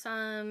 There's been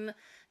some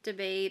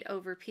debate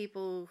over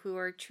people who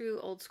are true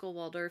old school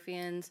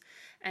Waldorfians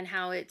and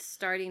how it's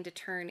starting to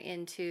turn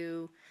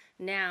into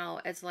now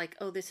as like,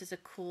 oh, this is a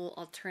cool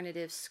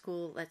alternative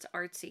school that's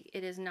artsy.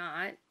 It is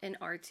not an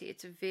artsy.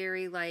 It's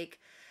very like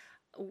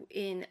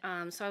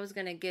so I was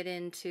going to get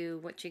into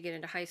what you get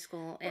into high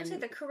school, Well, and see,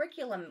 the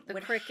curriculum the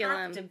would curriculum-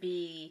 have to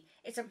be,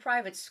 it's a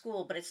private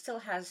school, but it still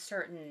has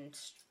certain,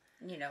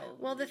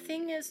 well, the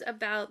thing is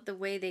about the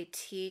way they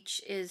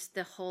teach is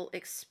the whole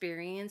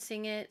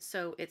experiencing it.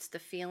 So it's the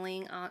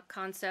feeling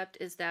concept,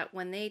 is that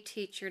when they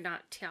teach, you're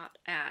not taught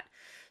at.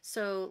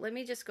 So let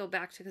me just go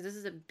back to, because this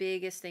is the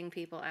biggest thing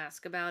people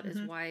ask about,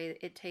 is why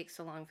it takes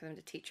so long for them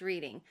to teach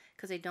reading,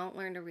 because they don't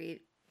learn to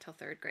read till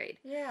 3rd grade.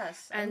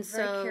 Yes, And I'm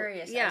very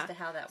curious as to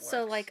how that works.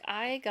 So like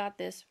I got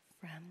this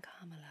from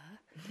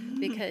Kamala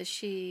because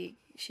she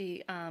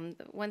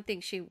one thing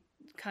she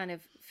kind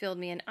of filled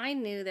me in. I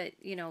knew that,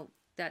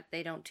 that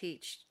they don't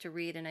teach to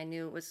read, and I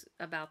knew it was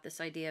about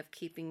this idea of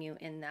keeping you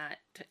in that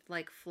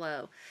like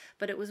flow,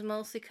 but it was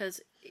mostly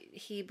because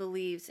he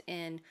believes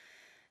in,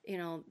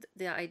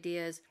 the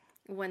ideas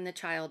when the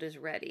child is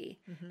ready.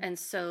 And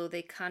so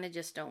they kind of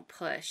just don't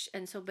push.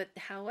 And so, but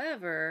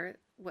however,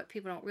 what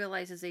people don't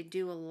realize is they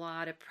do a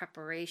lot of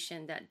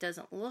preparation that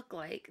doesn't look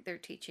like they're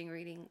teaching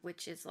reading,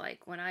 which is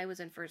like when I was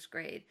in 1st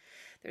grade,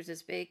 there's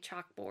this big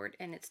chalkboard,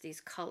 and it's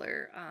these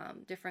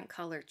different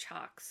color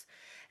chalks.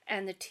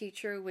 And the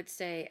teacher would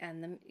say,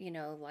 and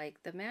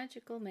like the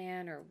magical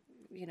man, or,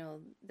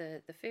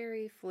 the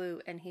fairy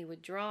flew, and he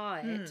would draw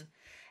it,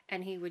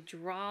 and he would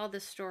draw the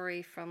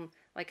story from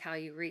like how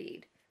you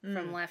read,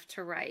 from left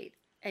to right.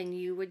 And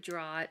you would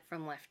draw it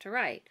from left to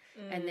right.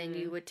 And then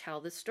you would tell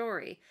the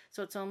story.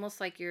 So it's almost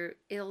like you're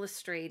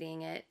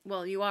illustrating it.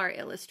 Well, you are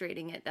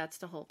illustrating it. That's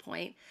the whole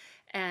point.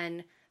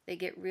 And they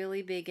get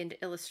really big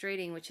into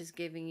illustrating, which is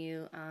giving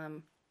you,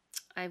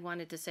 I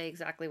wanted to say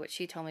exactly what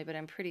she told me, but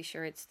I'm pretty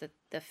sure it's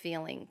the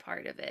feeling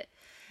part of it.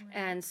 Right.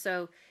 And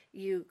so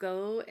you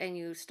go and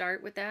you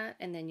start with that,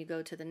 and then you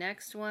go to the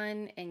next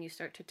one, and you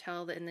start to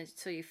tell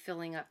so you're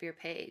filling up your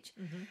page.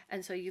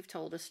 And so you've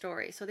told a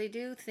story. So they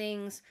do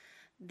things.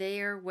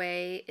 Their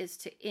way is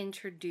to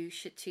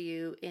introduce it to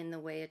you in the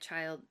way a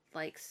child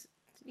likes,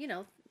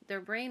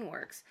 their brain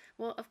works.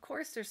 Well, of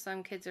course, there's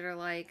some kids that are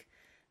like,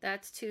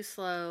 that's too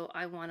slow.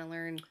 I want to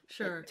learn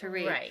to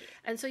read. Right.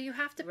 And so you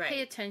have to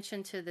pay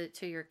attention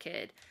to your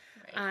kid.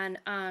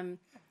 Right.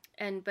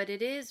 But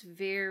it is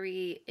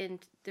very,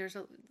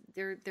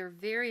 they're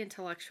very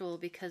intellectual,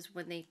 because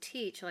when they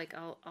teach, like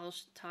I'll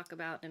talk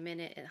about in a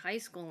minute at high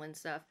school and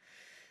stuff,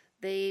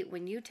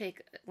 when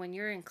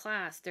you're in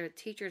class, their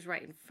teacher's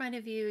right in front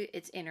of you.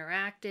 It's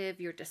interactive.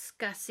 You're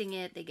discussing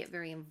it. They get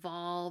very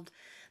involved.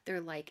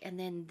 They're like, and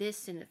then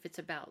this, and if it's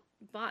about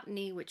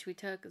botany, which we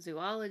took,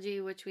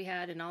 zoology, which we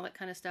had, and all that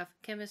kind of stuff,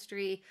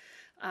 chemistry,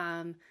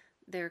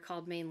 they're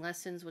called main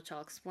lessons, which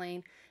I'll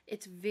explain.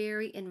 It's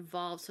very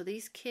involved. So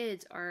these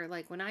kids are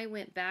like, when I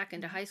went back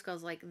into high school, I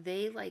was like,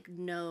 they like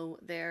know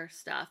their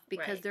stuff,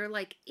 because Right. they're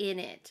like in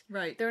it.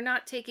 Right. They're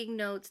not taking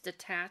notes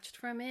detached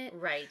from it.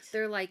 Right.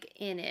 They're like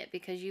in it,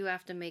 because you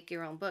have to make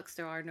your own books.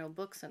 There are no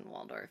books in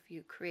Waldorf.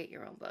 You create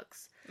your own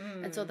books.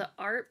 And so the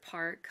art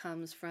part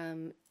comes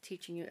from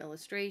teaching you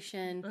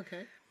illustration.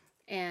 Okay.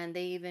 And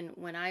they even,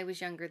 when I was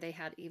younger, they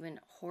had even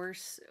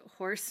horse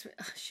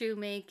shoe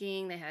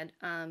making. They had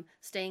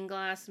stained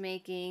glass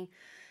making,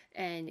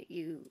 and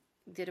you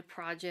did a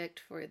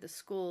project for the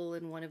school,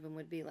 and one of them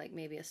would be like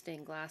maybe a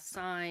stained glass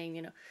sign,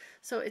 you know.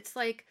 So it's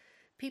like,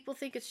 people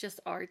think it's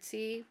just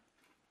artsy,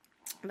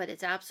 but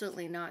it's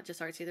absolutely not just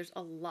artsy. There's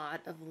a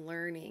lot of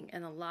learning,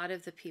 and a lot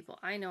of the people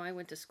I know I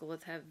went to school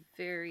with have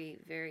very,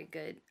 very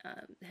good,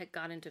 had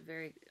got into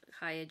very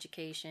high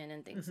education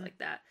and things like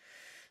that.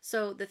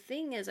 So the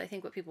thing is, I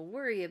think what people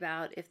worry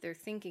about, if they're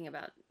thinking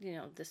about, you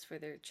know, this for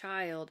their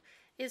child,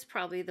 is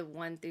probably the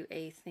 1 through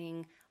 8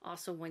 thing.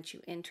 Also, once you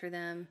enter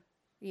them,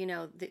 you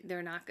know,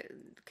 they're not,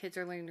 kids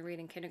are learning to read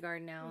in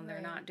kindergarten now, and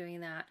they're not doing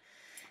that.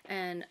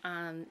 And,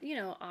 you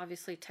know,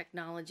 obviously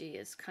technology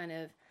is kind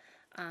of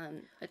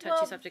a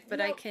touchy subject,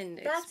 but I can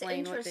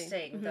explain what they... That's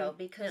interesting, though,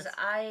 because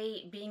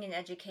being in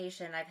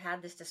education, I've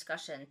had this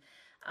discussion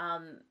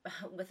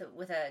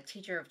with a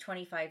teacher of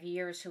 25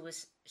 years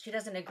she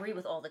doesn't agree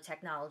with all the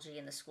technology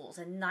in the schools,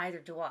 and neither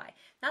do I.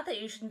 Not that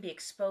you shouldn't be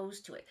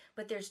exposed to it,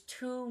 but there's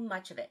too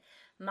much of it.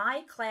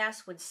 My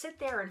class would sit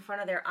there in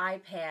front of their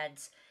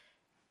iPads,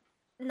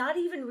 not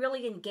even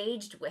really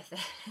engaged with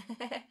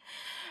it.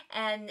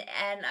 and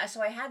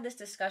so I had this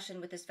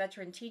discussion with this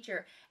veteran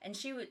teacher, and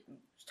she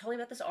told me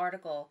about this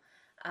article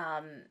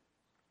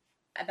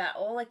about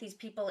all like these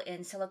people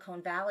in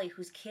Silicon Valley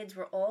whose kids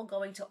were all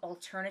going to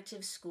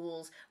alternative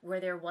schools where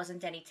there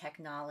wasn't any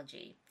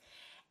technology.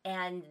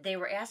 And they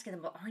were asking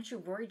them, well, aren't you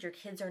worried your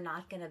kids are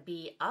not going to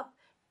be up?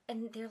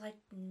 And they're like,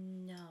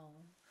 no,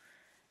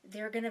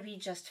 they're going to be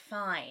just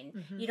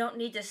fine. You don't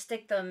need to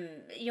stick them,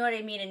 you know what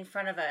I mean, in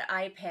front of an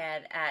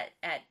iPad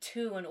at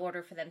 2 in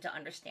order for them to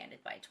understand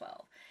it by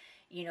 12.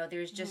 You know,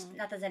 there's just,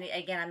 not that any,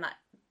 again, I'm not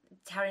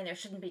touting there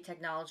shouldn't be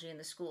technology in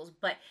the schools,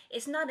 but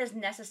it's not as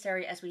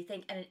necessary as we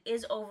think, and it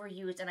is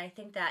overused. And I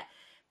think that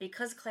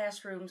because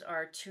classrooms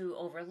are too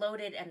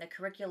overloaded and the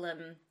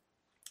curriculum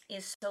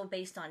is so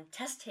based on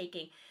test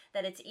taking,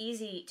 that it's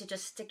easy to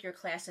just stick your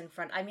class in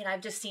front. I mean,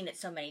 I've just seen it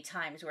so many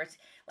times where it's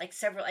like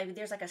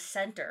there's like a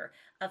center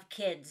of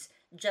kids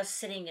just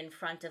sitting in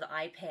front of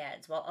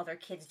iPads while other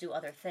kids do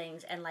other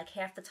things, and like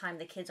half the time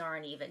the kids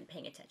aren't even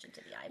paying attention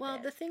to the iPad. Well,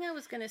 the thing I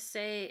was going to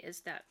say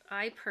is that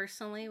I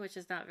personally, which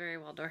is not very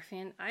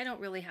Waldorfian, I don't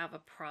really have a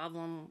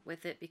problem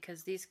with it,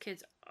 because these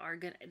kids are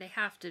going to, they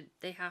have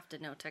to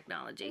know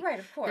technology. Right,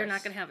 of course. They're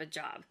not going to have a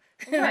job.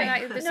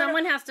 Right.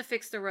 Someone has to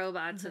fix the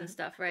robots and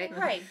stuff, right?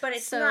 Right, but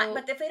it's not.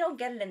 But if they don't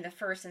get it in the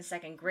 1st and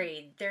 2nd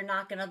grade, they're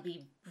not going to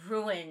be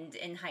ruined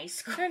in high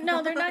school. They're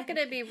not going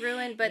to be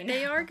ruined, but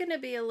they are going to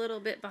be a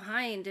little bit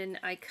behind. And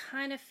I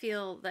kind of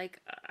feel like,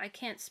 I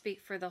can't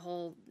speak for the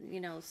whole,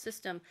 you know,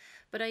 system,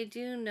 but I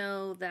do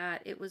know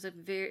that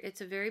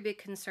it's a very big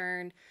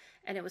concern,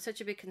 and it was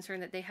such a big concern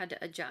that they had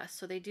to adjust.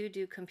 So they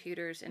do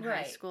computers in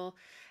high school.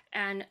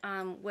 And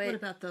what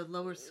about the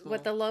lower school?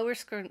 What the lower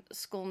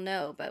school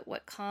know, but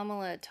what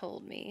Kamala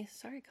told me.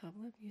 Sorry,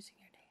 Kamala, I'm using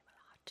your name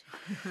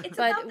a lot. It's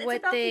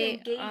about the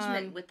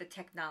engagement with the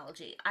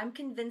technology. I'm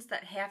convinced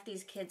that half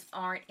these kids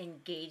aren't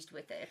engaged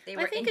with it. If they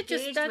were engaged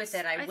with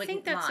it, I wouldn't mind. I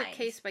think that's a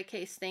case by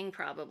case thing,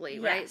 probably,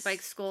 right? By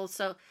school.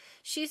 So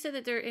she said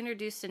that they're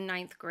introduced in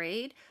 9th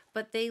grade,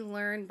 but they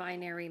learn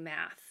binary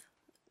math.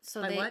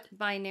 So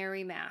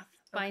binary math.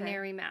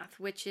 Binary math,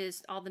 which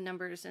is all the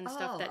numbers and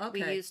stuff that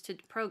we use to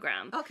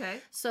program. Okay.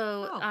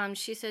 So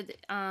she said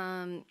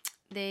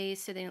she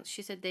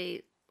said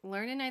they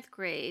learn in 9th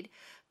grade,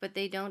 but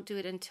they don't do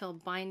it until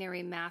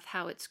binary math,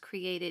 how it's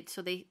created.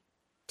 So they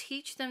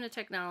teach them the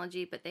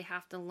technology, but they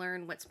have to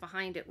learn what's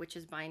behind it, which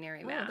is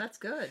binary math. Oh, that's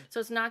good. So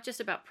it's not just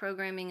about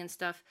programming and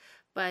stuff,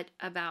 but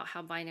about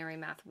how binary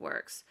math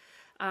works.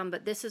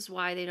 But this is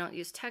why they don't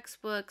use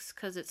textbooks,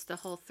 because it's the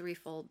whole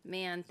threefold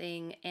man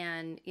thing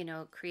and, you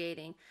know,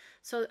 creating.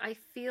 So I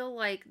feel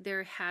like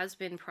there has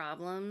been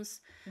problems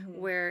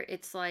where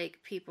it's like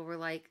people were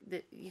like,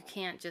 that you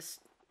can't just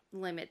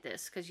limit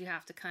this, because you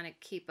have to kind of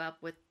keep up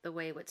with the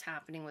way what's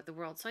happening with the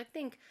world. So I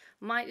think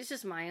it's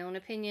just my own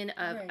opinion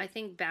of, I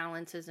think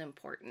balance is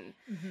important.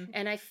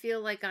 And I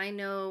feel like I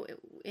know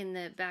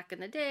back in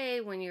the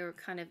day when you were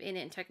kind of in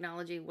it and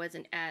technology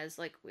wasn't as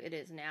like it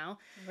is now.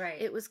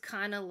 Right. It was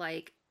kind of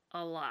like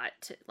a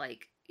lot,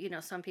 like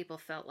some people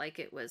felt like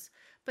it was,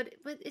 but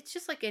it's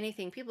just like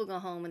anything. People go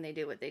home and they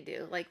do what they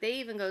do. Like they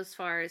even go as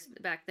far as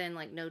back then,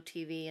 like no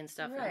TV and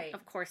stuff. Right. And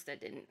of course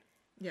that did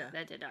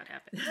not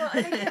happen. Well,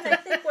 and again, I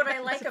think what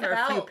I like For a few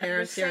about you're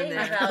parents here and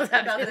saying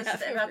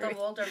there. about the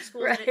Waldorf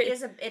schools, Right. it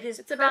is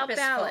It's about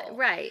purposeful. balance,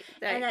 right?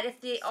 And that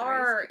if they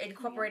are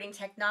incorporating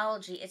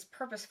technology, it's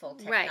purposeful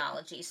Right.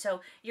 technology.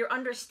 So you're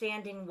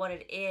understanding what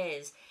it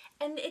is.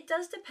 And it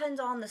does depend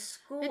on the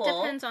school. It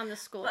depends on the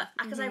school.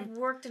 Because I've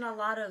worked in a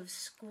lot of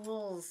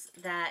schools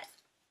that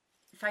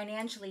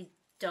financially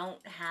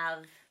don't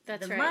have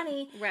That's the right.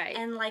 money. Right.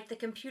 And like the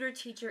computer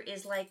teacher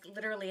is like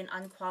literally an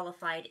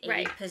unqualified aide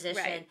Right,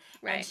 position.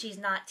 right. And she's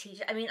not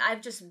teaching. I mean,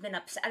 I've just been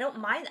upset. I don't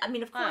mind. I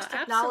mean, of course, Oh,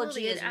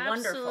 technology is it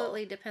wonderful.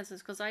 absolutely depends,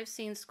 because I've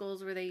seen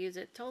schools where they use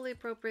it totally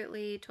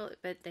appropriately,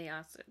 but they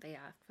actually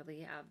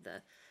have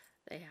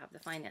the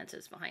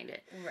finances behind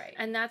it. Right.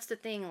 And that's the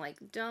thing. Like,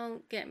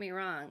 don't get me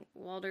wrong,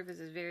 Waldorf is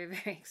a very,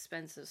 very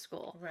expensive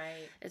school.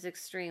 Right. It's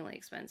extremely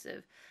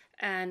expensive,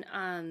 and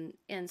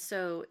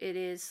so it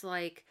is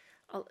like.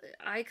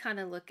 I kind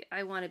of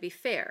I want to be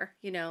fair,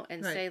 and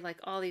Right. say like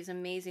all these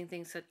amazing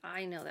things that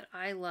I know that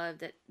I love,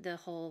 that the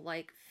whole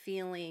like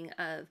feeling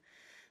of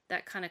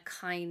that kind of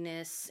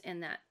kindness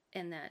and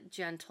that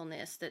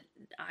gentleness that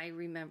I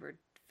remembered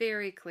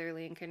very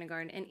clearly in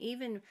kindergarten. And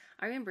even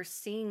I remember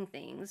seeing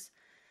things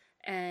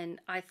and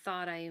I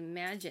thought I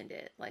imagined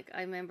it. Like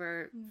I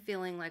remember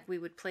feeling like we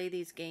would play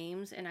these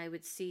games and I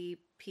would see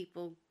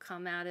people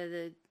come out of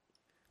the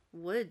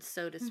woods,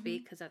 so to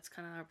speak, because that's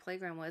kind of how our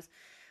playground was,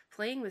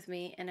 playing with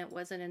me. And it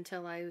wasn't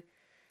until I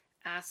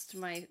asked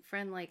my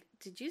friend, like,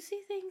 did you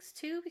see things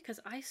too? Because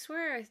I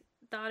swear I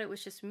thought it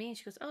was just me. And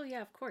she goes, oh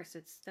yeah, of course,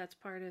 that's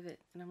part of it.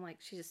 And I'm like,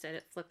 she just said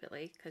it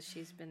flippantly because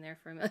she's been there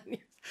for a million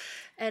years.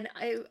 And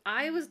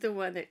I was the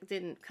one that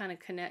didn't kind of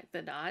connect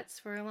the dots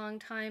for a long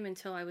time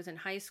until I was in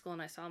high school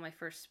and I saw my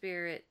first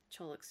spirit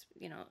Cholix,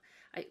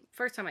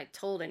 first time I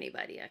told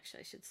anybody,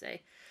 actually, I should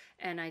say.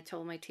 And I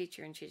told my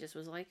teacher and she just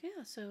was like,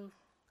 yeah, so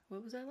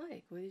what was that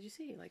like? What did you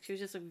see? Like, she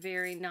was just a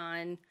very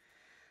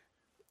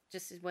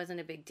it wasn't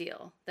a big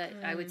deal that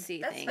I would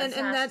see That's things. And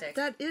Fantastic.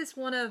 that is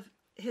one of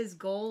his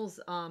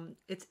goals.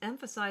 It's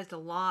emphasized a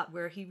lot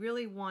where he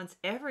really wants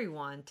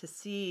everyone to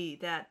see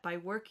that by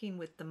working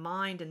with the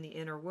mind and the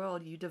inner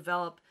world, you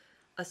develop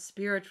a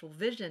spiritual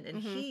vision.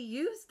 And he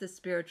used the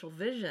spiritual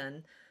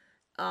vision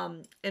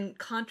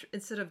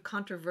instead of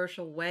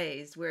controversial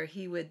ways, where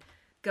he would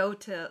go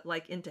to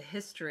like into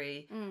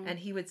history and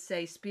he would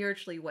say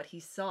spiritually what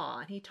he saw.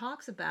 And he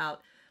talks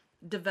about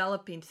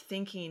developing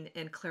thinking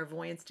and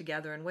clairvoyance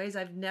together in ways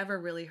I've never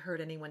really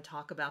heard anyone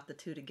talk about the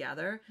two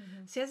together.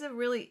 So he has a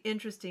really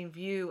interesting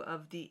view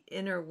of the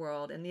inner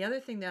world. And the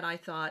other thing that I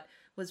thought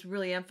was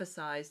really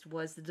emphasized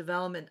was the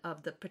development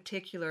of the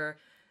particular,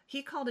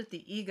 he called it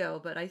the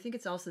ego, but I think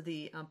it's also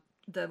the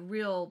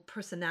real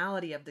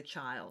personality of the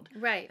child.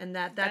 Right. And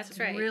that's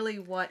right. really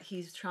what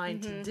he's trying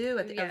to do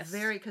at a Yes.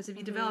 very, because if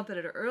you develop it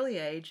at an early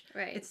age,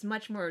 Right. it's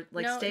much more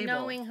like stable.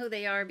 Knowing who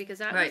they are, because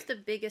that was Right. the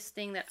biggest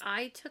thing that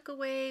I took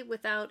away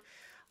without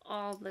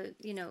all the,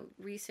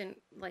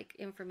 recent like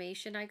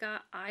information I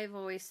got. I've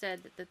always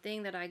said that the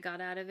thing that I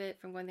got out of it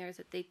from going there is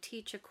that they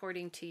teach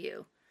according to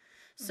you.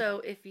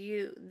 So if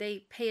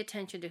they pay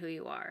attention to who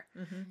you are.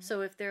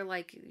 So if they're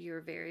like,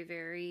 you're very,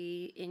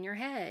 very in your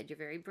head, you're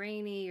very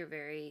brainy, you're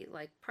very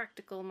like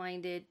practical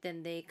minded,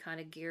 then they kind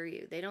of gear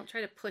you. They don't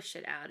try to push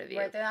it out of you.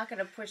 Right, they're not going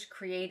to push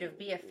creative,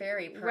 be a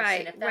fairy person.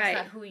 Right, If that's right,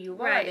 not who you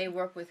are, right. they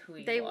work with who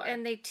you are.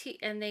 And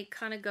they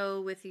kind of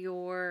go with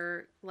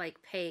your like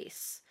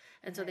pace.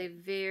 And so they're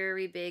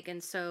very big.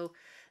 And so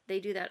they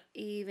do that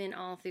even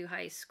all through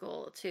high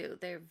school too.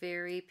 They're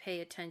very pay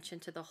attention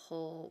to the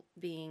whole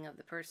being of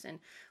the person,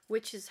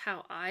 which is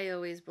how I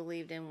always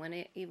believed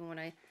in even when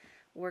I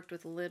worked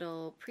with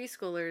little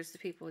preschoolers. The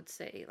people would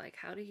say like,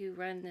 how do you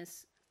run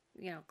this,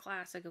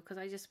 class? I go, because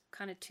I just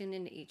kind of tune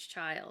into each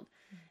child,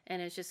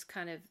 and it's just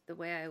kind of the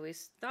way I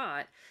always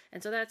thought.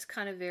 And so that's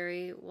kind of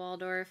very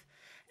Waldorf,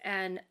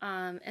 and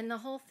the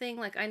whole thing,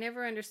 like I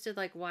never understood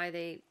like why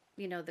they,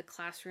 the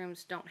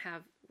classrooms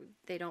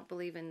they don't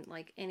believe in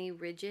like any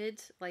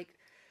rigid like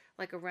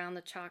around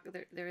the chalk.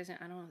 There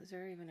isn't. I don't know. Is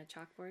there even a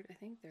chalkboard? I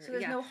think there. So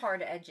there's no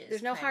hard edges.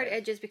 There's no kind hard of.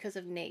 edges because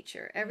of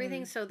nature.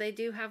 Everything. So they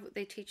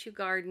teach you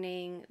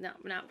gardening.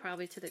 Not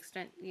probably to the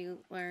extent you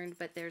learned,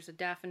 but there's a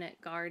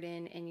definite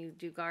garden, and you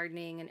do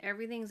gardening, and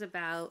everything's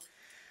about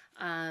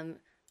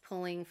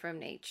pulling from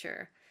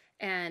nature.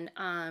 And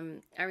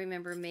I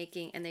remember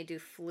and they do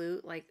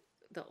flute, like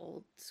the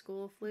old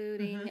school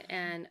fluting,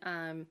 and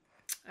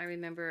I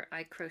remember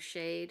I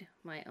crocheted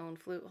my own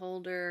flute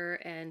holder,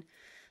 and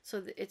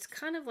so it's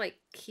kind of like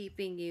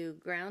keeping you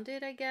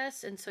grounded, I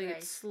guess. And so Right.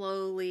 it's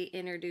slowly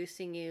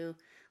introducing you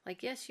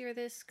like, yes, you're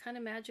this kind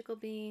of magical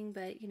being,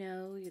 but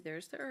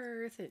there's the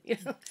earth, and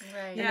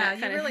Right. Yeah,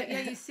 and that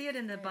kinda- you see it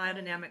in the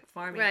biodynamic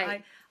farming.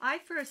 Right. I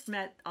first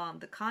met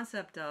the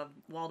concept of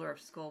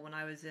Waldorf School when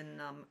I was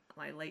in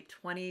my late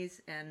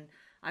 20s, and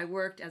I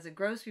worked as a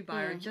grocery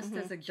buyer just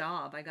as a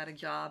job. I got a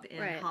job in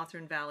Right.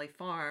 Hawthorne Valley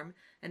Farm,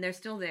 and they're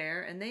still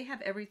there, and they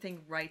have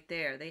everything right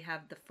there. They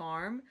have the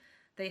farm,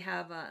 they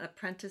have an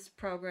apprentice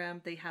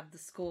program, they have the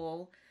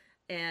school.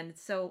 And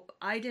so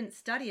I didn't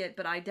study it,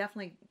 but I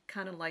definitely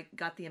kind of like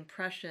got the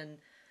impression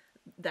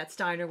that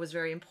Steiner was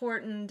very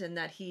important and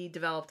that he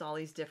developed all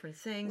these different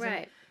things.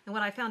 Right. And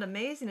what I found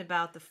amazing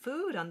about the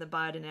food on the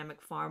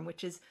biodynamic farm,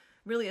 which is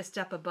really a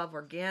step above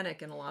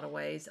organic in a lot of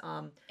ways,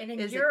 And in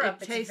is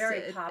Europe, it it's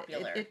very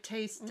popular. It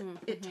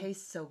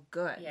tastes so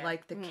good. Yeah.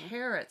 Like the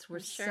carrots were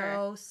Sure.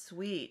 so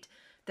sweet.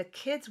 The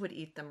kids would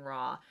eat them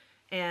raw.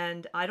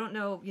 And I don't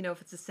know,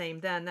 if it's the same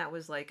then. That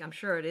was like, I'm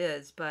sure it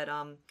is, but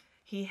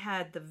he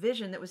had the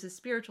vision that was his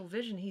spiritual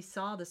vision. He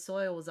saw the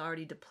soil was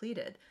already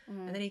depleted.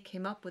 And then he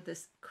came up with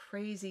this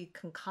crazy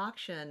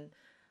concoction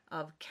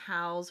of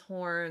cow's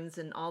horns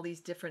and all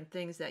these different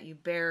things that you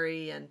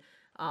bury, and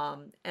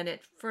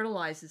it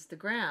fertilizes the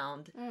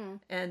ground.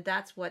 And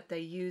that's what they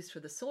use for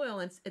the soil.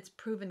 And it's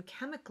proven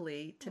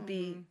chemically to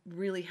be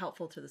really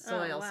helpful to the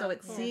soil. wow, So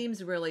it cool.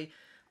 seems really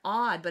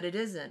odd, but it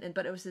isn't.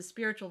 But it was his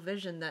spiritual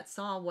vision that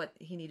saw what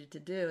he needed to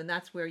do. And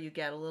that's where you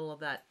get a little of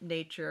that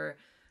nature.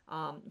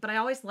 But I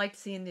always liked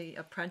seeing the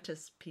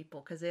apprentice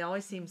people because they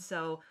always seem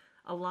so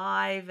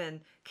alive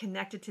and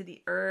connected to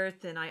the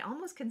earth. And I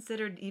almost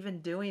considered even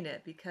doing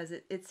it because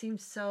it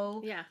seems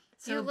so Yeah.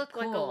 so You look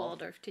like a cool.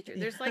 Waldorf teacher.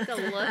 There's like a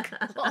look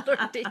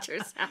Waldorf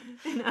teachers have,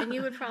 and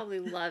you would probably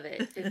love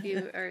it if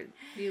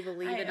you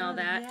believe in all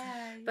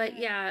that. But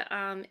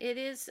it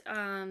is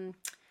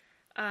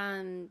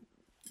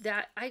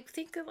that I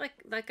think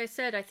like I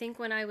said, I think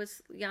when I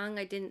was young,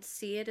 I didn't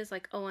see it as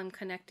like, oh, I'm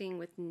connecting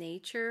with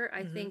nature.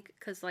 I think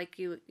because like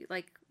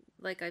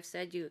I've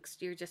said,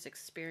 you're just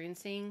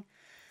experiencing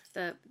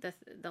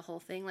the whole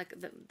thing. Like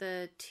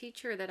the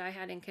teacher that I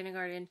had in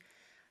kindergarten,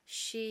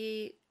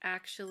 she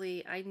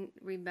actually, I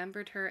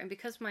remembered her, and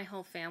because my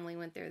whole family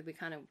went there, we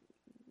kind of,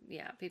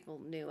 people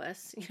knew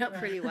us,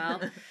 pretty well.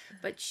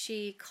 But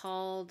she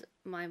called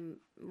when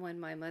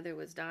my mother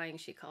was dying,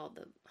 she called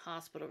the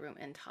hospital room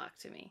and talked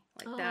to me.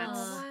 Like that's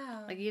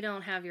wow. like, you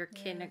don't have your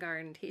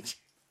kindergarten teacher.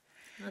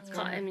 That's I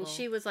mean, wonderful.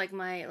 she was like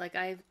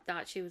I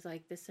thought she was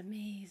like this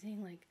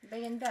amazing, like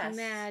They invest.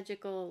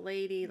 magical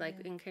lady, like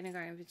in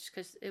kindergarten,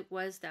 because it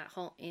was that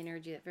whole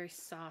energy, that very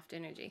soft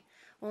energy.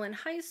 Well, in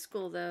high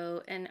school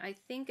though, and I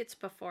think it's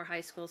before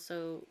high school,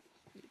 so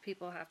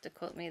people have to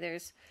quote me.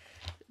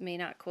 May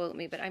not quote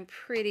me, but I'm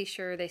pretty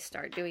sure they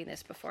start doing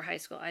this before high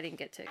school. I didn't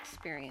get to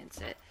experience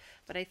it,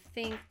 but I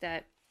think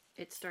that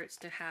it starts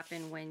to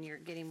happen when you're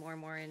getting more and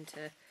more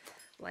into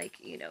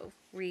like,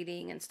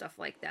 reading and stuff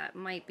like that.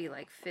 Might be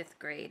like 5th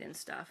grade and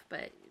stuff,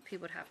 but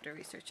people would have to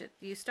research it.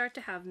 You start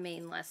to have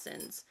main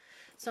lessons.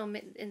 So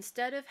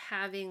instead of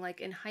having like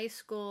in high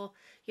school,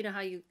 how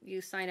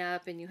you sign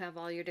up and you have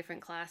all your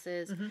different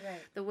classes, Right.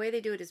 the way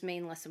they do it is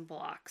main lesson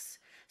blocks.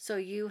 So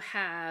you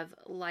have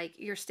like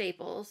your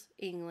staples,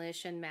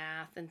 English and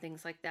math and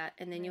things like that.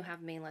 And then you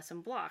have main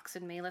lesson blocks,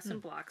 and main lesson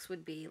blocks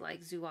would be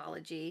like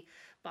zoology,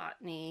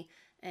 botany,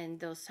 and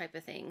those type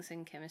of things,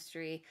 and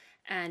chemistry.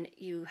 And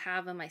you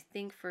have them, I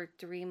think, for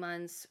 3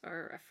 months,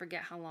 or I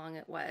forget how long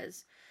it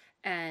was.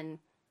 And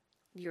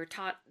you're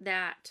taught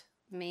that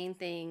main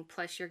thing,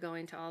 plus you're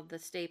going to all the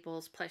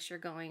staples, plus you're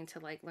going to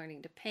like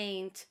learning to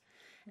paint.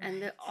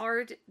 And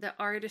the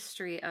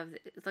artistry of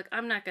like,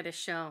 I'm not going to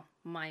show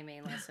my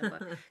main lesson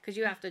book because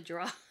you have to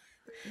draw.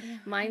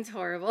 Mine's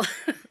horrible.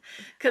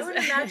 I would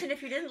imagine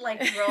if you didn't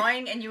like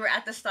drawing and you were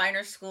at the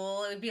Steiner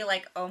school, it would be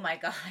like, oh my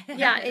God.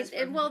 Yeah,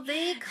 well,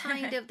 they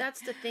kind of,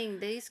 that's the thing.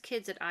 These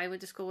kids that I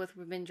went to school with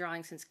have been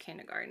drawing since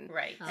kindergarten.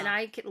 Right. And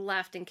I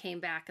left and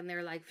came back, and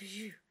they're like,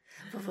 "Phew,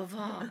 blah, blah,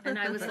 blah." And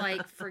I was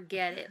like,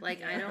 forget it.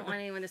 Like, I don't want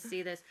anyone to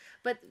see this.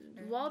 But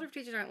Waldorf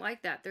teachers aren't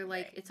like that. They're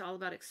like, it's all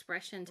about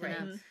expression to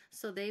them.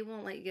 So they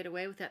won't let you get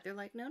away with that. They're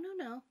like, no.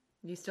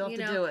 You still have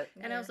to do it.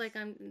 And I was like,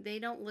 they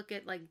don't look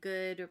at like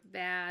good or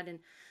bad. And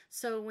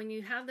so when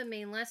you have the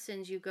main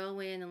lessons, you go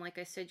in, and like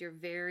I said, you're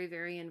very,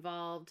 very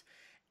involved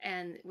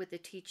and with the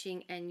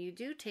teaching, and you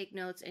do take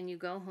notes, and you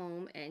go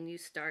home and you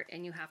start,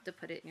 and you have to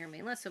put it in your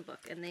main lesson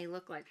book. And they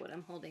look like what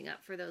I'm holding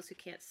up for those who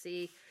can't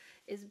see,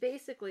 is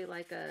basically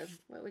like a,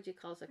 what would you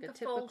call it? Like a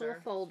typical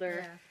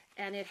folder.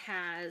 And it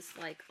has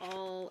like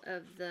all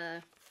of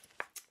the,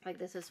 like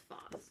this is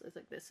FOSS. It's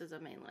like, this is a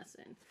main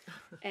lesson.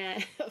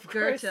 And of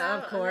course, Goethe,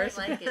 of course.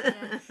 I like it,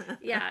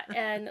 yeah,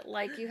 and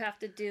like you have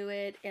to do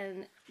it.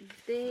 And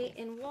they,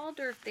 in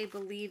Waldorf, they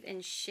believe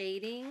in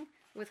shading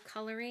with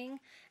coloring,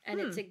 and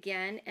it's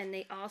again, and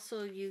they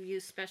also, you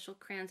use special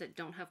crayons that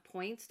don't have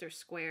points. They're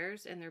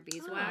squares and they're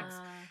beeswax.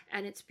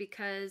 And it's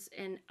because,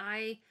 and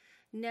I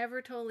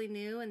never totally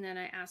knew. And then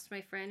I asked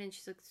my friend, and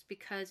she's like, it's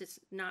because it's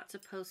not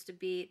supposed to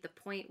be, the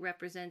point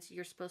represents,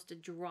 you're supposed to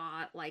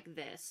draw it like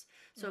this.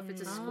 So if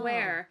it's a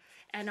square,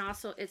 and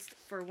also it's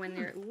for when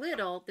they're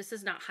little, this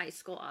is not high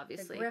school,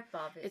 obviously. The grip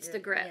of it. It's the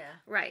grip. Yeah.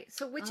 Right.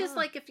 So which is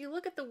like, if you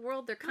look at the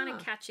world, they're kind of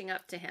catching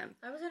up to him.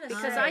 I was going to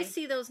Because say. I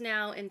see those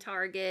now in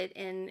Target,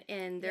 and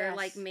they're Yes.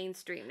 like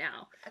mainstream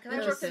now. Because I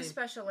work in Interesting.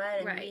 special ed,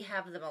 and Right. we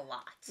have them a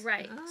lot.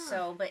 Right.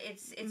 So, but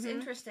it's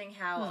interesting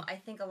how I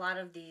think a lot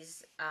of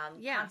these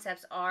Yeah.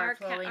 concepts are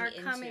flowing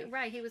into. coming,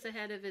 right. He was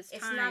ahead of his It's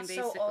time, not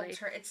basically.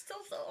 so it's still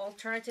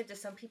alternative to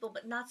some people,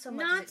 but not so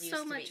much Not as it used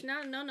so to much. be.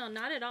 No,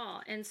 not at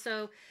all. And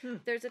so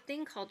there's a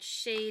thing called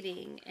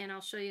shading, and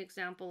I'll show you an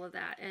example of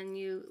that. And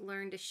you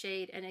learn to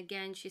shade. And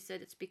again, she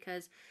said it's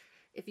because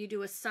if you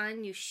do a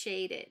sun, you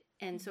shade it.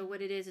 And so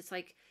what it is, it's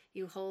like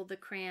you hold the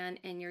crayon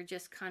and you're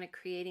just kind of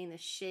creating the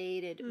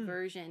shaded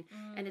version.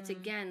 And it's,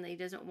 again, they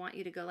doesn't want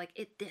you to go like,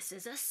 this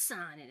is a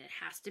sun and it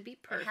has to be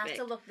perfect. It has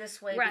to look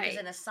this way Right. because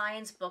in a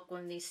science book,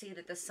 when they see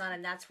that the sun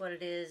and that's what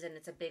it is, and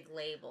it's a big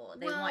label,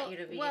 they want you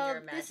to be in your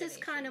imagination. This is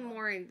kind of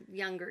more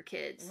younger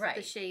kids, the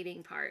Right.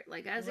 shading part.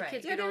 Like as the Right.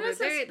 kids Yeah, get there older,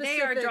 is a they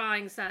are specific-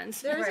 drawing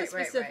suns. There's Right, a right,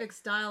 specific right.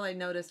 style I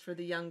noticed for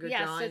the younger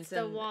Yes, drawings. it's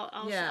the wall.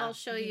 I'll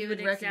show you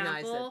would an recognize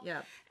example. it.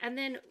 Yeah. And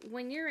then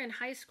when you're in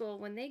high school,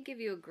 when they give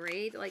you a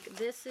grade, like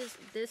this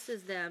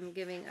is them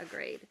giving a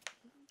grade.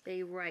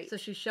 They write. So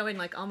she's showing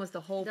like almost the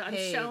whole I'm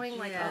page. showing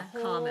like Yeah. a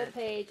whole comment.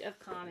 page of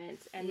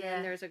comments, and Yeah.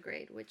 then there's a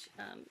grade, which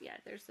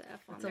there's the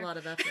F on That's there. a lot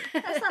of effort.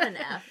 That's not an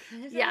F.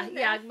 Is Yeah, that an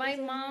yeah. F? My Is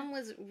it an mom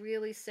was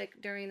really sick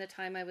during the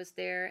time I was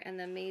there, and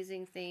the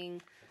amazing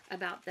thing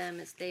about them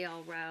is they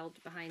all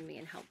rallied behind me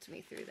and helped me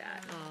through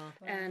that. Aw.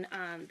 And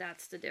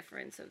that's the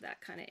difference of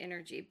that kind of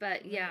energy.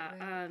 But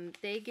yeah,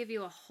 they give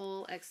you a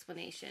whole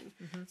explanation.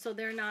 So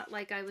they're not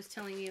like I was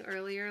telling you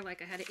earlier,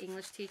 like I had an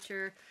English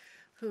teacher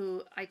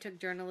who I took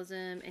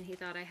journalism, and he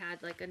thought I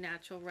had like a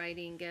natural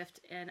writing gift,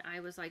 and I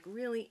was like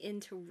really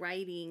into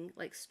writing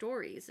like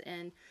stories.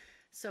 And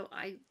so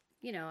I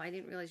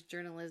didn't realize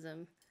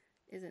journalism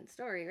isn't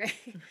story, right?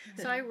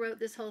 So I wrote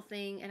this whole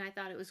thing, and I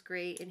thought it was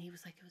great, and he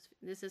was like,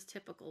 this is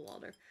typical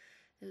Walter.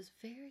 It was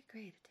very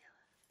great,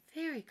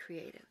 Adela. Very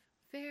creative.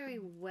 Very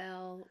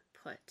well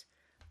put.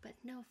 But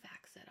no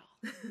facts at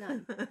all.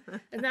 None.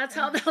 And that's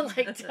how they'll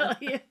like tell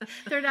you.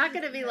 They're not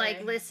going to be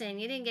like, listen,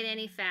 you didn't get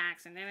any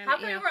facts. And then, How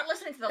come you weren't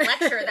listening to the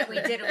lecture that we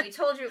did and we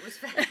told you it was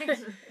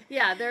facts?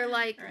 Yeah, they're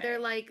like,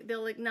 Right.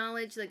 they'll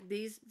acknowledge like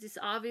this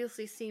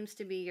obviously seems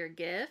to be your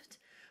gift.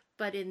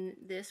 But in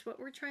this, what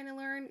we're trying to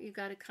learn, you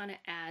got to kind of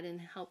add and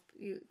help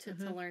you to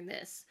learn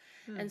this.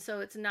 And so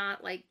it's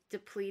not like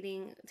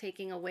depleting,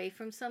 taking away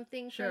from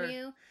something Sure. from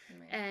you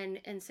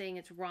and saying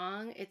it's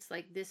wrong. It's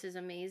like, this is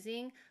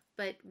amazing,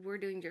 but we're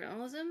doing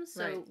journalism.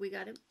 So Right. we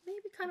got to maybe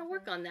kind of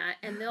work on that.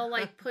 And they'll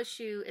like push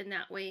you in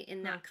that way,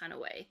 in that kind of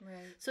way. Right.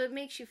 So it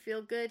makes you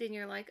feel good. And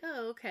you're like,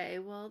 oh, okay,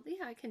 well,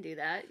 yeah, I can do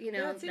that. You know,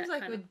 Yeah, it seems that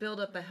like kind would of- build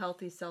up a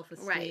healthy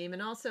self-esteem Right.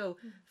 and also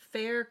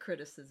fair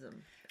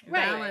criticism.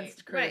 Right, Balanced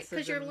right, criticism.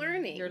 because you're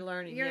learning. You're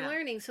learning. You're yeah.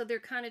 learning, so they're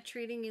kind of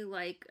treating you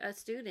like a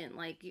student.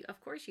 Like, of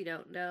course, you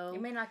don't know.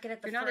 You may not get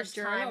it the You're not a first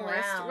time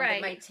journalist, around. right.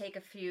 It might take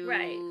a few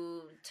Right.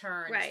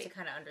 turns Right. to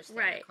kind of understand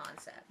Right. the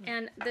concept.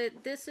 And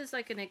this is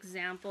like an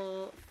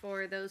example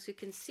for those who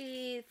can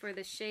see, for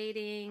the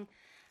shading.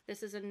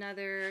 This is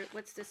another,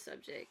 what's this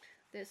subject?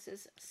 This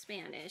is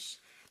Spanish.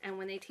 And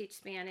when they teach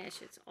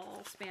Spanish, it's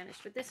all Spanish.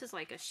 But this is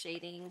like a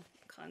shading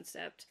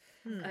concept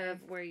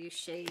of where you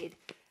shade.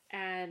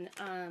 And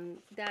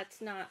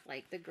that's not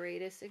like the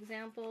greatest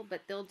example,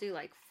 but they'll do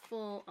like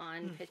full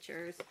on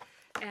pictures.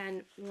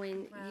 And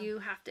when you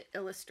have to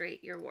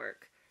illustrate your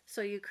work,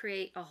 so you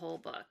create a whole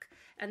book,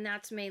 and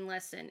that's main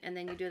lesson. And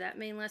then you do that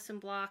main lesson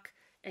block,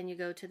 and you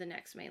go to the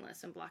next main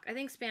lesson block. I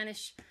think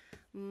Spanish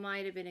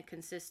might have been a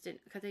consistent,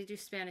 because they do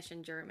Spanish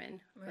and German.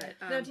 But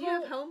Now, do you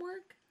have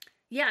homework?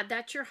 yeah,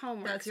 that's your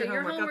homework. That's so your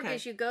your homework, homework okay.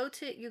 is you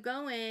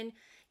go in,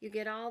 you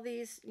get all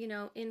these,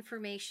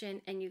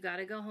 information, and you got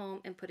to go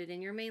home and put it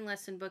in your main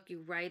lesson book.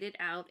 You write it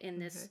out in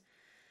this,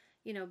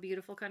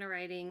 beautiful kind of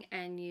writing,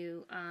 and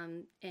you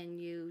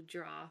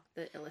draw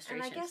the And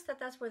illustrations. I guess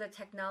that's where the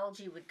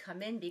technology would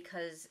come in,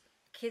 because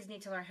kids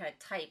need to learn how to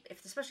type,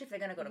 especially if they're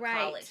going to go to Right,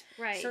 college.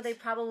 right. So they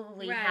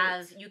probably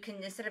Right. you can,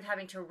 instead of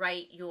having to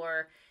write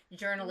your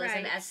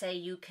journalism Right. essay,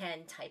 you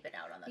can type it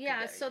out on the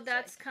Yeah, computer. so you'd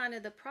that's say. kind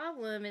of the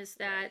problem, is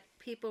that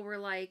people were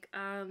like,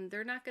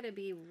 they're not going to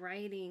be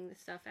writing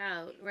stuff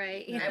out,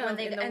 right? You And know, when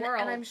they- in the and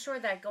world. I'm sure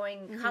that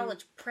going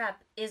college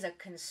prep is a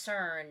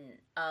concern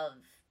of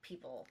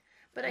people.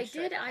 But I'm I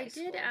sure did at high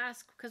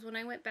ask, because when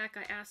I went back,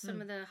 I asked Hmm.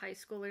 some of the high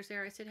schoolers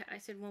there. I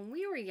said, when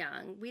we were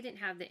young, we didn't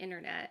have the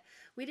internet.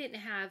 We didn't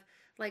have,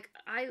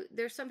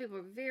 there's some people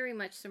who are very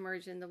much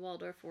submerged in the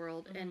Waldorf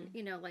world. Mm-hmm.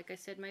 And, like I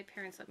said, my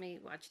parents let me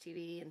watch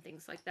TV and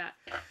things like that.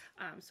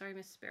 Sorry,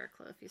 Mrs.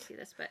 Barraclough, if you see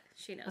this, but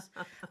she knows.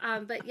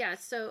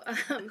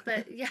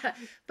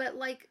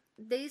 But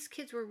these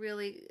kids were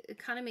really, it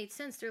kind of made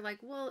sense. They're like,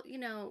 well,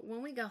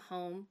 when we go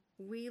home,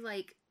 we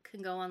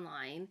can go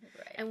online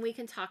Right. and we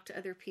can talk to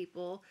other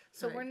people.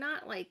 So Right. we're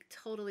not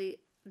totally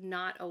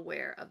not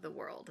aware of the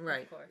world.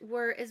 Right. Of course.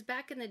 Whereas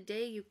back in the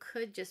day, you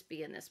could just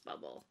be in this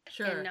bubble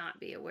Sure. and not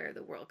be aware of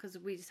the world because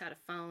we just had a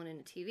phone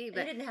and a TV. They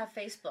But didn't have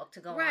Facebook to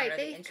go on, right, or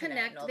they the internet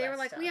connect. and all They that were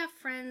like, stuff. we have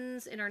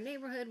friends in our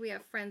neighborhood. We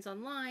have friends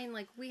online.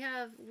 Like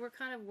we're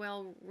kind of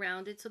well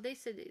rounded. So they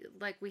said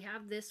like we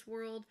have this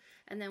world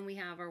and then we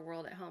have our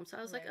world at home. So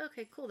I was like, Right.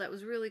 okay, cool. That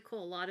was really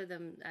cool. A lot of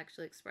them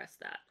actually expressed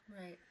that.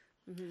 Right.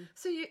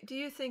 So do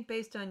you think,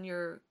 based on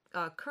your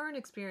current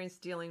experience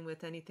dealing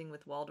with anything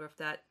with Waldorf,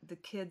 that the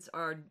kids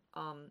are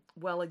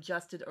well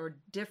adjusted or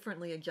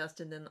differently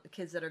adjusted than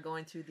kids that are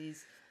going through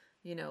these,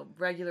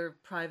 regular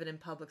private and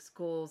public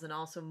schools, and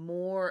also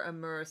more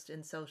immersed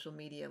in social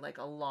media, like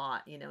a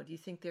lot? Do you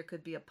think there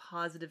could be a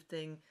positive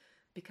thing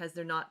because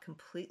they're not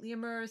completely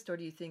immersed, or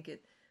do you think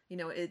it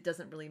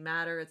doesn't really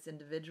matter, it's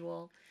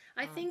individual?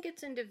 I think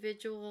it's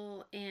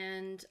individual,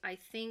 and I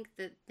think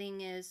the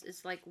thing is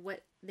like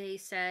what they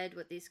said,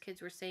 what these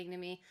kids were saying to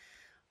me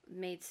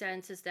made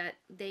sense, is that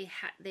they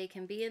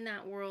can be in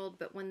that world,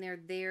 but when they're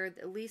there,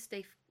 at least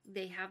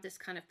they have this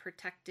kind of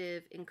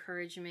protective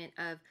encouragement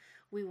of,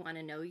 we want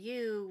to know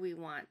you, we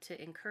want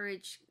to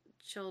encourage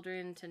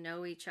children to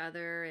know each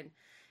other, and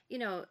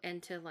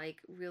and to like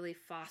really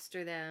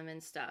foster them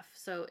and stuff.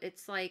 So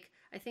it's like,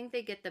 I think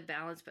they get the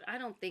balance, but I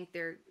don't think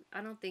they're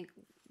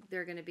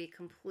going to be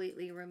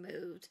completely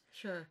removed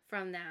Sure.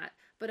 from that.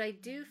 But I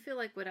do feel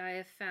like what I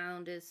have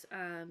found is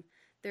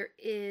there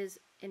is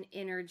an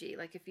energy.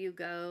 Like if you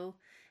go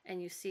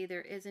and you see,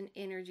 there is an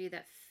energy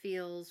that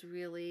feels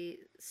really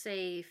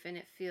safe, and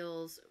it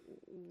feels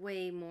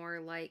way more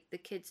like the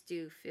kids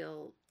do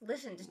feel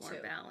Listened more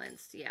to.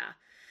 balanced. Yeah.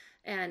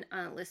 And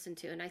listen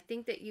to. And I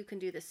think that you can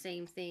do the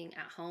same thing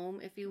at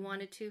home if you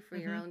wanted to for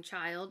your own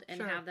child, and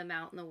Sure. have them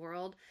out in the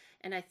world.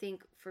 And I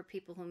think for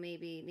people who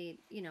maybe need,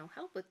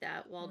 help with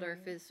that,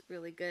 Waldorf is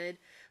really good.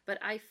 But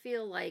I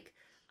feel like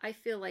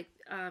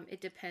it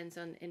depends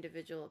on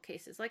individual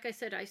cases. Like I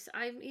said,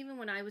 I even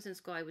when I was in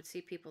school, I would see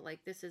people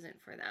like, this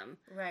isn't for them.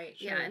 Right.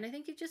 Yeah, and I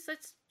think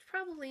that's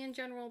probably in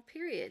general,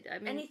 period. I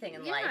mean, Anything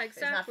in yeah, life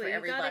is not for exactly. You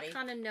everybody. gotta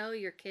kind of know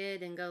your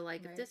kid and go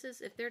like, Right.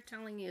 if they're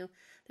telling you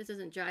this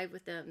doesn't jive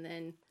with them,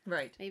 then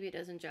Right. maybe it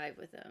doesn't jive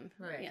with them.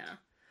 Right. Yeah.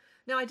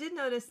 Now, I did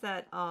notice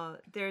that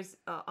there's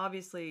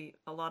obviously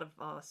a lot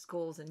of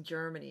schools in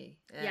Germany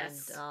and,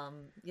 Yes.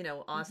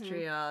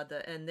 Austria,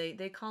 and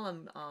they call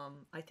them,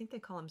 I think they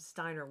call them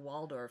Steiner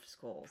Waldorf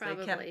schools. They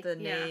Probably, kept the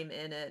yeah. name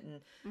in it.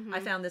 And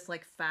I found this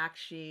like fact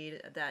sheet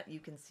that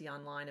you can see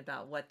online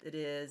about what it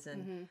is,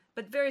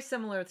 but very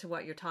similar to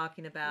what you're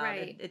talking about.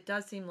 Right. It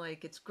does seem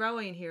like it's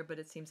growing here, but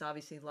it seems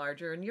obviously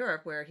larger in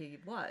Europe where he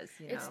was.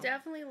 It's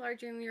definitely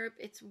larger in Europe.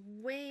 It's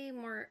way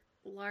more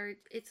large.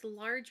 It's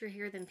larger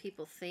here than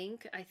people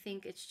think. I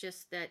think it's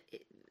just that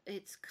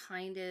it's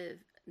kind of,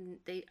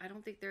 I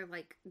don't think they're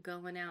like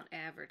going out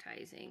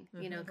advertising,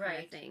 kind of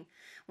Right. thing.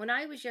 When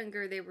I was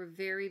younger, they were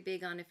very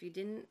big on, if you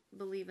didn't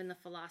believe in the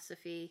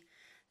philosophy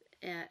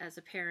as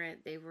a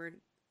parent, they were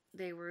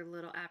a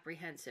little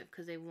apprehensive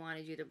because they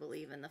wanted you to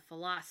believe in the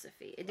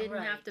philosophy. It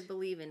didn't have to Right.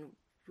 believe in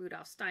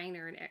Rudolf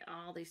Steiner and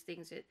all these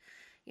things that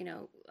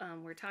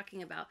we're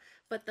talking about,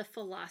 but the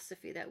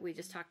philosophy that we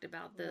just talked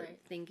about, the Right.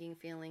 thinking,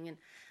 feeling,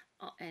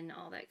 and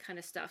all that kind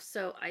of stuff.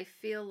 So I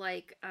feel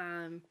like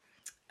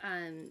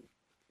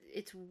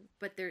it's,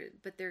 but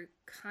they're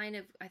kind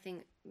of, I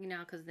think,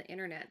 because of the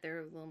internet, they're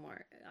a little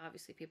more,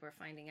 obviously people are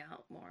finding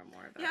out more and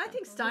more about Yeah, I them.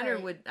 think Steiner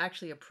Right. would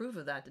actually approve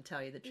of that, to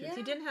tell you the truth. He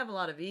Yeah. didn't have a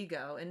lot of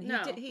ego, and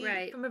No, he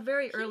right. from a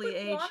very He early would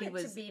age want he it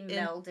was to be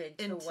melded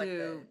to what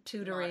into the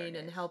tutoring modern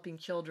and is. helping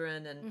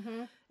children,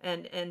 Mm-hmm.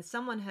 and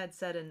someone had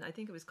said, and I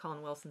think it was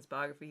Colin Wilson's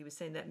biography, he was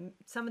saying that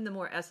some of the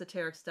more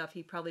esoteric stuff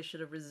he probably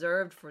should have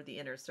reserved for the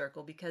inner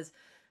circle because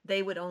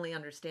they would only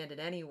understand it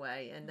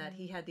anyway, and that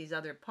he had these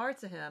other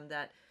parts of him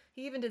that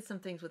he even did some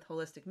things with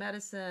holistic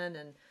medicine,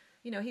 and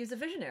he was a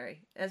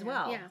visionary as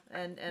well. Yeah.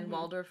 And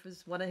Waldorf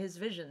was one of his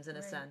visions in a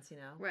Right. sense,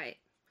 Right.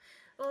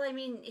 Well, I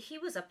mean, he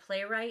was a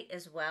playwright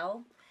as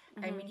well.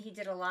 Mm-hmm. I mean, he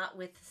did a lot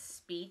with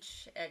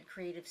speech and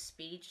creative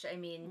speech. I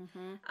mean,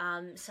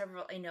 Mm-hmm.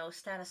 several,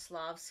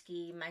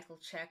 Stanislavski, Michael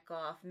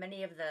Chekhov,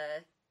 many of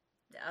the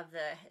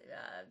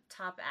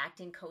top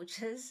acting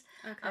coaches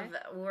Okay.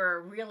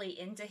 were really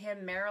into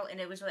him. And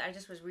it was, I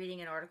just was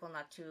reading an article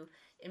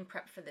in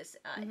prep for this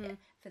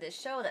for this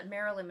show, that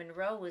Marilyn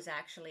Monroe was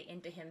actually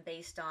into him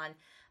based on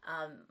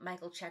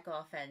Michael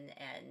Chekhov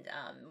and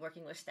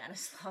working with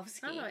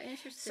Stanislavski. Oh,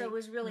 interesting. So it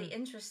was really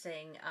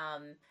interesting.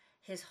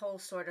 His whole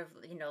sort of,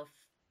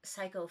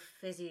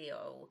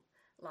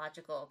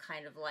 psychophysiological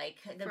kind of like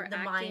For the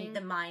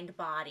acting? mind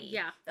body.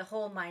 Yeah. The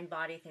whole mind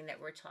body thing that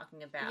we're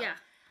talking about. Yeah.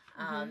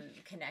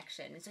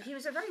 Connection. And so he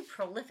was a very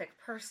prolific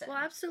person. Well,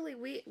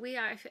 absolutely.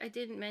 I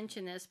didn't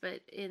mention this,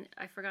 but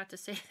I forgot to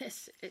say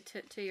this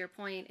to your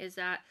point, is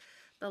that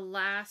the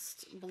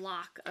last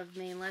block of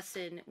main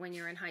lesson when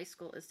you're in high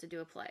school is to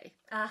do a play.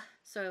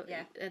 So,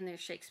 yeah. and there's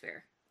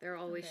Shakespeare. They're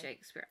always Okay.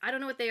 Shakespeare. I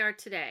don't know what they are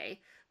today,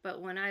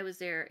 but when I was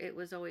there, it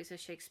was always a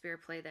Shakespeare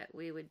play that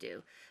we would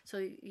do.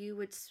 So you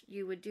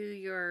would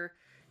do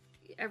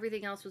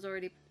everything else was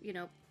already,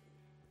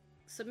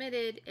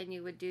 submitted, and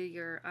you would do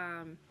your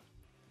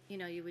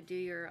you would do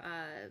your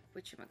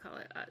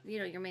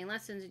your main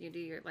lessons, and you do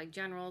your like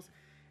generals,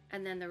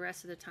 and then the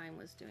rest of the time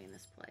was doing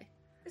this play.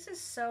 This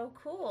is so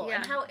cool. Yeah.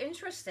 And how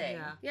interesting.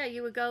 Yeah. Yeah,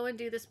 you would go and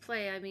do this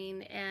play. I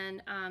mean,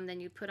 and then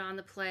you put on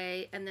the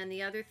play, and then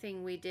the other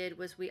thing we did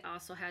was we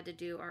also had to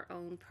do our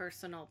own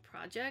personal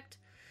project,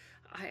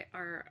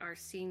 our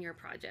senior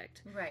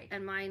project. Right.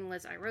 And mine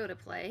was I wrote a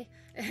play,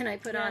 and I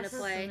put on a Yes,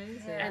 play,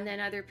 amazing. and then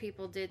other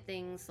people did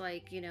things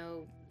like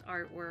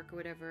artwork or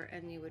whatever,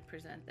 and you would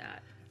present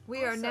that.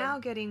 We are Awesome. now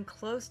getting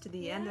close to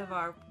the end of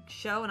our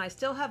show, and I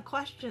still have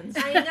questions.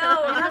 I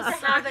know. We'll have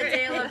to have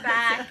Adela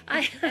back.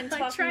 I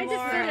talk tried to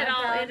more fit it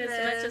all about in as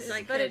much this. as I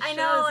But could. it I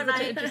know, shows and such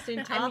I- an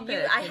interesting topic.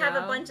 And I have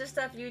a know? bunch of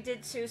stuff you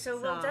did too, so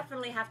we'll So-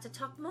 definitely have to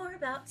talk more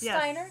about Yes.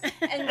 Steiner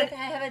and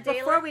have Adela.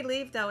 Before we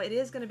leave, though, it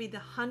is going to be the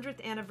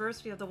 100th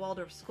anniversary of the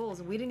Waldorf schools,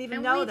 and we didn't even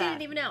And know we that.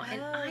 didn't even know,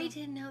 and Oh. I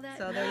didn't know that.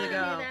 So there you nobody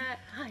go. knew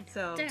that.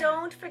 So-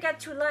 Don't forget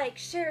to like,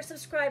 share,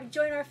 subscribe,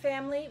 join our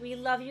family. We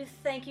love you.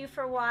 Thank you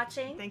for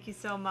watching. Thank you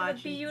so Have a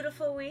much.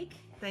 beautiful week.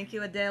 Thank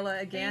you, Adela,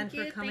 again Thank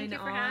you. for coming Thank you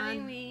on. for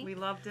having me. We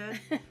loved it.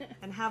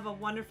 And have a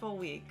wonderful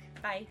week.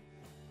 Bye.